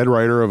was the head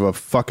writer of a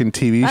fucking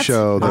TV That's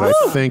show that I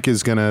awesome. think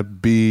is going to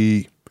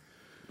be,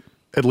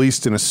 at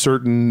least in a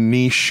certain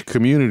niche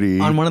community.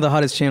 on one of the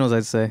hottest channels,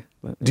 I'd say.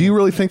 But, Do you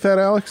really think that,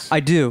 Alex? I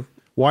do.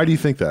 Why do you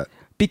think that?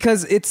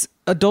 Because it's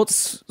Adult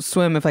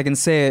Swim, if I can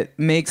say it,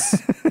 makes.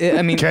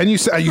 I mean, Can you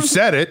say you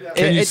said it?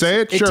 Can you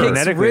say it? Sure. It takes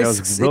Phonetically, that was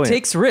risks. It brilliant.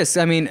 takes risks.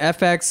 I mean,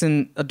 FX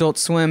and Adult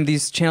Swim,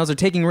 these channels are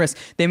taking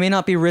risks. They may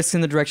not be risks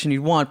in the direction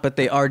you want, but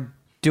they are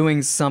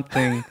doing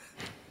something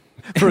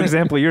For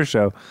example, your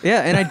show.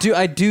 Yeah, and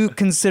I do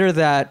consider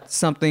that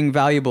something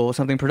valuable,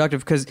 something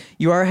productive, because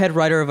you are a head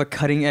writer of a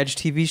cutting edge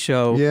TV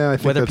show. Yeah, I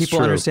think whether that's people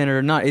true. understand it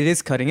or not, it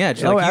is cutting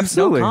edge. Oh, like,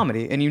 absolutely. You know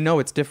comedy, and you know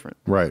it's different.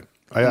 Right.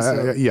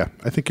 I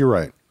think you're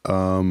right.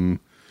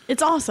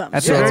 It's awesome.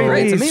 At Yeah, the it's very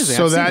great. It's least- amazing.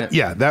 So I've seen that it.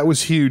 yeah, that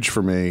was huge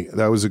for me.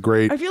 That was a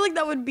great. I feel like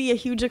that would be a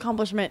huge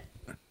accomplishment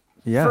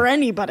Yeah. for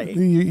anybody.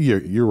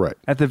 You're right.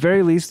 At the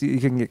very least, you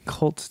can get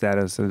cult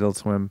status at Adult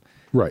Swim,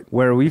 Right.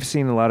 where we've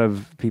seen a lot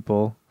of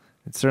people,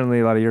 and certainly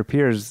a lot of your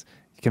peers,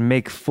 can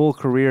make full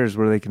careers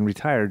where they can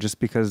retire just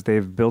because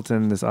they've built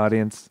in this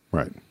audience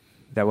Right.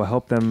 that will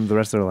help them the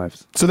rest of their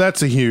lives. So that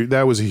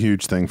was a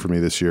huge thing for me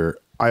this year.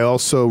 I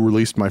also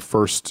released my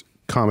first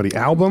comedy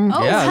album,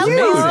 Oh, Yeah, it's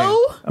hello.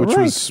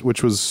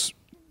 which was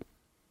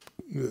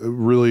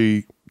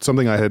really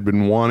something I had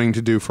been wanting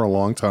to do for a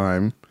long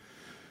time,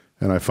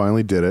 and I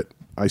finally did it.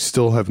 I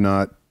still have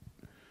not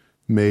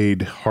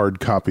made hard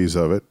copies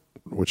of it,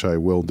 which I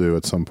will do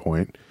at some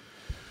point.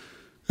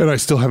 And I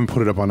still haven't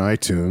put it up on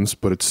iTunes,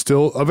 but it's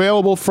still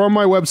available from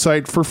my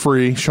website for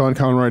free,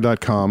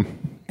 SeanConroy.com.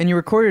 And you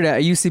recorded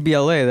at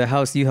UCBLA, the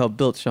house you helped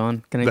build,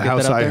 Sean. Can I The get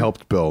house that out I there?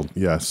 helped build,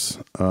 yes.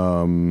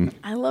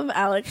 I love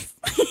Alex.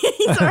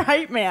 He's our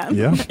hype man.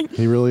 Yeah,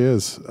 he really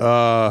is.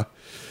 So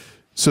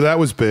that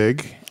was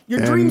big.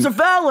 Your dreams are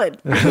valid.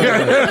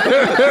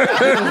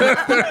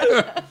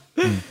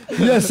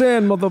 Yes,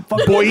 and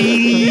motherfucker.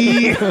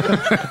 Boy!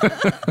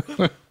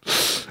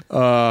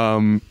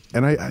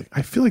 And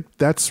I feel like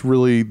that's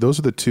really, those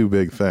are the two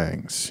big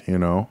things, you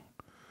know?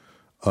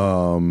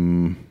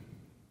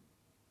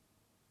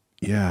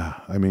 Yeah,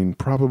 I mean,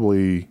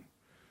 probably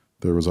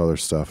there was other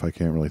stuff. I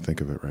can't really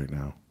think of it right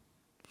now.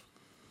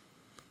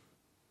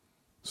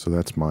 So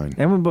that's mine.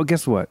 And but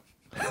guess what?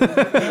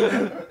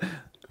 But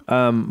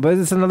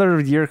it's another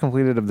year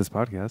completed of this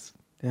podcast,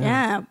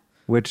 Yeah.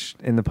 which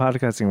in the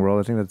podcasting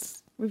world, I think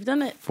that's We've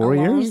done it 4 a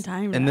long years?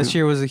 time. And now. this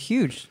year was a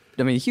huge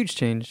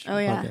change. Oh,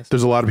 yeah. podcast.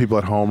 There's a lot of people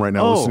at home right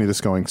now Oh. listening to this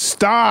going,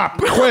 stop,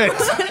 quit.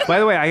 By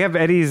the way, I have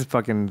Eddie's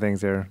fucking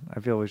things here. I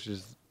feel we should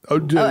just. Oh,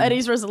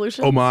 Eddie's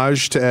resolution.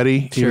 Homage to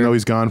Eddie, Sure. even though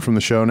he's gone from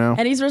the show now.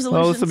 Eddie's resolution.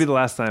 Well, this will be the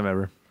last time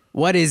ever.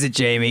 What is it,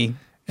 Jamie?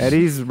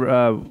 Eddie's.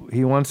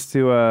 He wants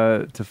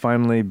to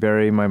finally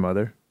bury my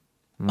mother.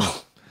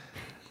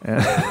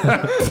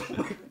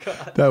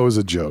 That was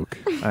a joke.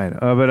 I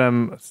know, but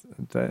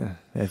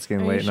it's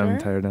getting Are late you and I'm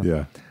sure? tired now.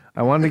 Yeah.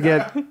 I wanted to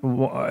get a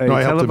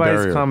I helped him bury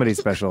televised her. comedy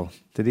special.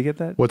 Did he get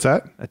that? What's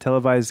that? A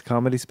televised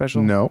comedy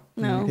special? No.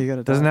 No. You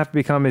got Doesn't have to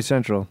be Comedy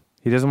Central.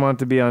 He doesn't want it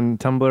to be on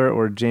Tumblr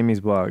or Jamie's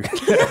blog.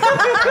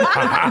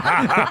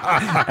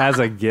 As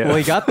a gift. Well,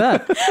 he got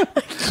that.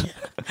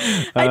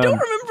 I don't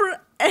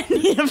remember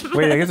any of them.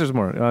 Wait, I guess there's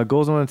more.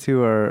 Goals 1 and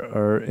 2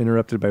 are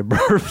interrupted by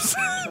burps.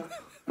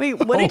 Wait,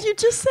 what did you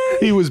just say?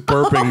 He was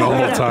burping the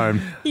whole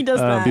time. He does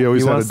that. He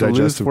always He had a wants to lose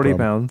digestive 40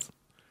 problem. pounds.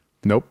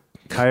 Nope.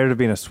 Tired of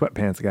being a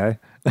sweatpants guy.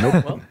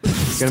 Nope.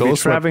 He's going to be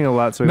traveling a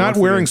lot. So he Not wants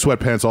to wearing be-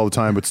 sweatpants all the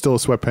time, but still a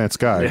sweatpants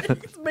guy.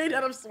 It's made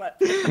out of sweat.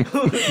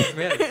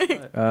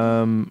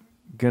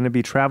 Going to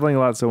be traveling a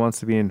lot, so wants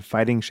to be in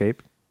fighting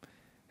shape.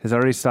 Has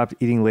already stopped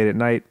eating late at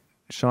night.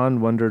 Sean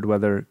wondered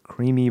whether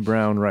creamy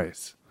brown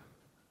rice.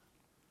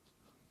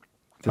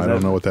 I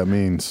don't know what that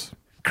means.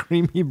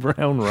 Creamy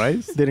brown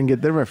rice? Didn't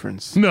get the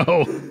reference.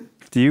 No.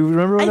 Do you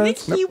remember what I that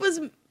think he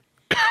was.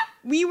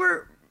 We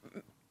were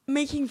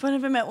making fun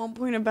of him at one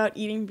point about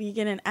eating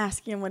vegan and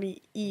asking him what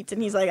he eats,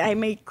 and he's like, "I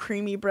make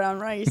creamy brown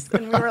rice,"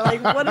 and we were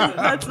like, "What is?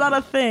 That's not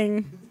a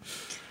thing."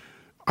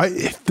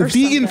 The Or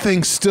vegan something.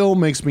 thing still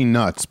makes me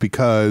nuts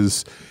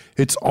because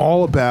it's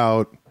all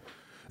about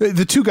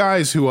the two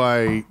guys who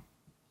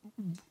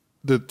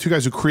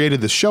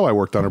created this show I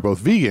worked on are both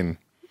vegan.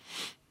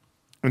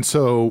 And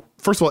so,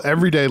 first of all,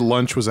 every day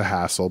lunch was a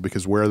hassle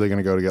because where are they going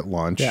to go to get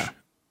lunch? Yeah.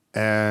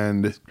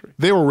 And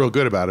they were real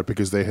good about it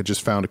because they had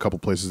just found a couple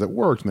places that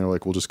worked. And they were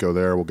like, we'll just go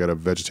there. We'll get a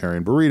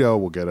vegetarian burrito.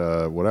 We'll get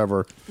a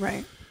whatever.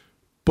 Right.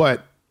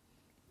 But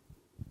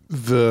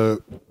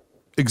the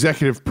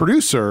executive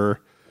producer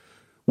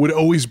would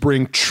always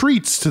bring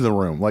treats to the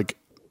room, like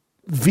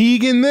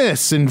vegan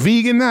this and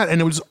vegan that.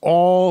 And it was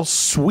all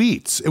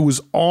sweets. It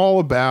was all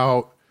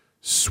about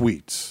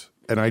sweets.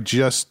 And I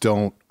just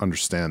don't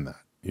understand that,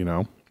 you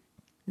know?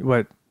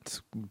 What?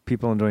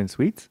 People enjoying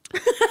sweets?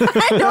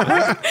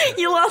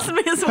 You lost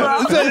me as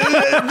well.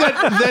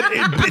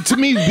 To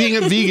me, being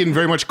a vegan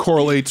very much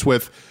correlates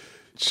with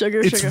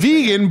Sugar.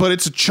 vegan, but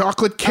it's a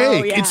chocolate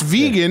cake. yeah. It's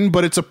vegan,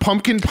 but it's a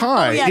pumpkin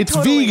pie. yeah, it's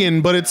totally.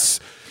 vegan, but it's...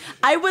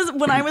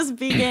 When I was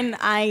vegan,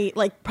 I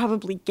like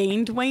probably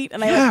gained weight,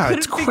 and I Yeah, like,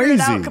 it's couldn't figure it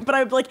crazy. out. But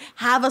I would like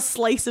have a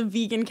slice of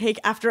vegan cake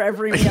after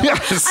every meal.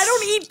 Yes. I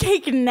don't eat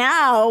cake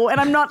now,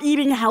 and I'm not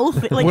eating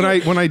healthy. Like when I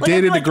like,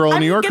 dated I'd be a girl in I'm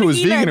New York who gonna was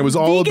eat vegan, a it was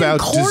all vegan about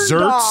corn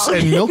desserts dog.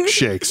 and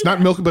milkshakes.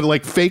 Not milk, but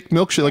like fake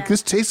milkshake. Like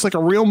this tastes like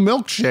a real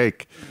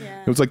milkshake.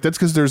 Yeah. It was like that's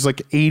because there's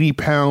like 80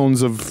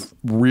 pounds of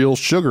real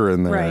sugar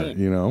in there. Right.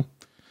 You know.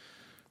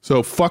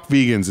 So fuck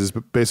vegans is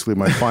basically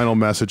my final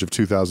message of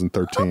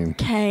 2013.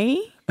 Okay.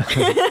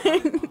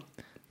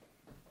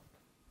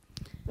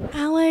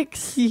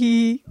 Alex.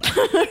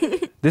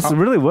 This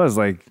really was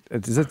like,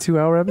 is that a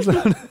 2-hour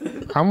episode?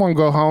 I'm going to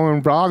go home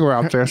and blog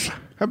about this.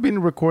 I've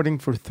been recording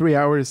for 3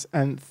 hours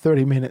and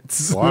 30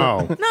 minutes.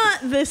 Wow. Not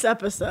this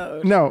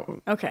episode. No,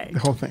 Okay. the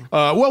whole thing.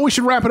 Well, we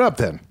should wrap it up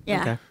then.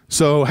 Yeah. Okay.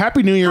 So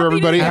Happy New Year, Happy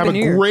everybody. New Year. Have Happy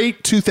a New Year.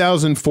 great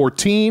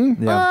 2014.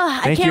 Yeah.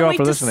 I Thank can't you all wait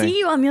for to listening. see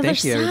you on the other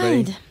Thank you,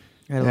 everybody. side.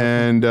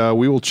 And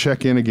we will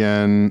check in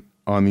again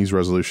on these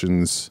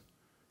resolutions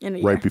In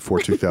a right year. before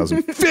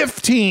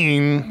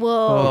 2015,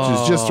 Whoa.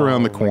 which is just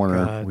around the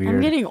corner. God. Weird.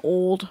 I'm getting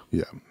old.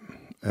 Yeah.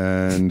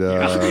 And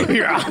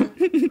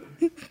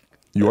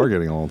you are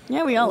getting old.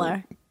 Yeah, we all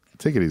are.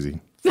 Take it easy.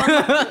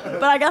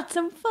 But I got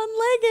some fun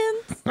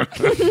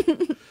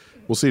leggings.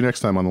 We'll see you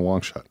next time on The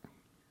Long Shot.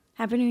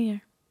 Happy New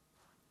Year.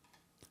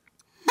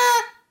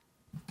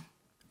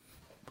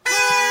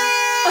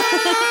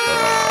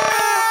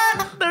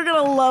 They're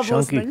going to love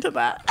Chunky. listening to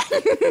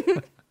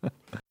that.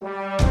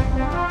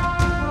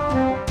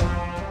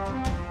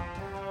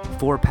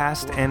 For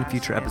past and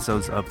future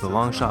episodes of The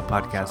Long Shot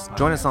Podcast,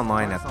 join us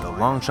online at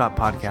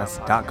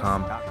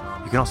thelongshotpodcast.com.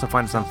 You can also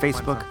find us on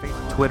Facebook,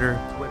 Twitter,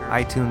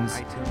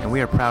 iTunes, and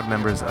we are proud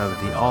members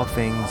of the All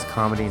Things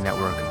Comedy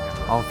Network,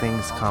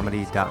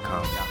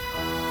 allthingscomedy.com.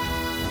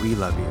 We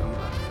love you.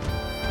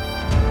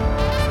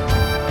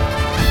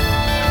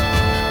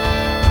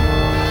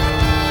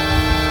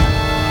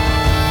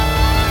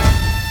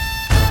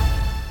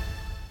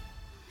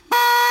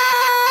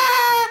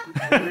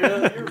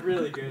 You're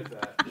really good at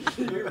that.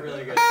 You're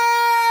really good.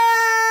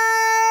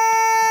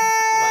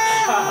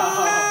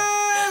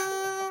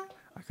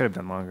 I could have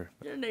done longer.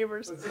 Your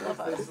neighbors love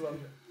us.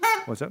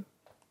 What's up?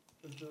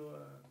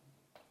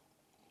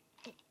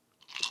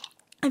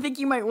 I think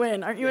you might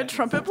win. Aren't you a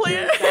trumpet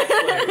player?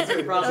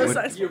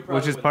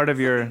 Which is part of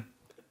your...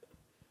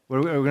 What are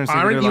we going to say?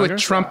 Aren't you a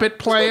trumpet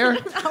player?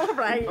 All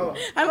right.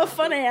 I'm a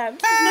fun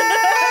aunt.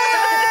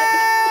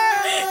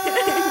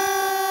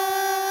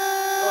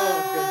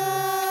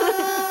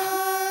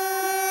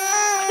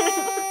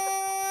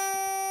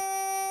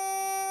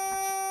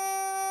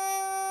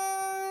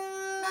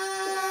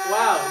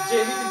 Wow,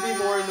 Jamie can be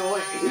more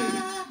annoying.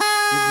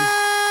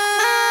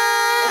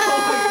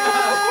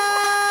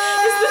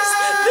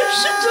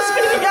 This should just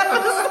be the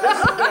episode.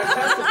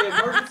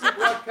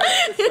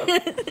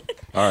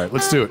 All right,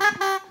 let's do it.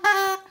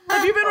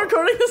 Have you been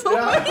recording this whole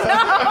thing?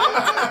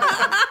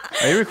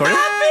 Are you recording?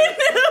 Happy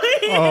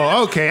New Year.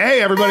 Oh, okay.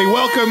 Hey, everybody,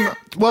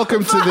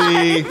 welcome to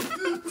the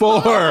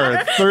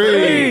 4,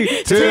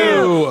 3,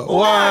 2,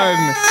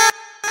 1.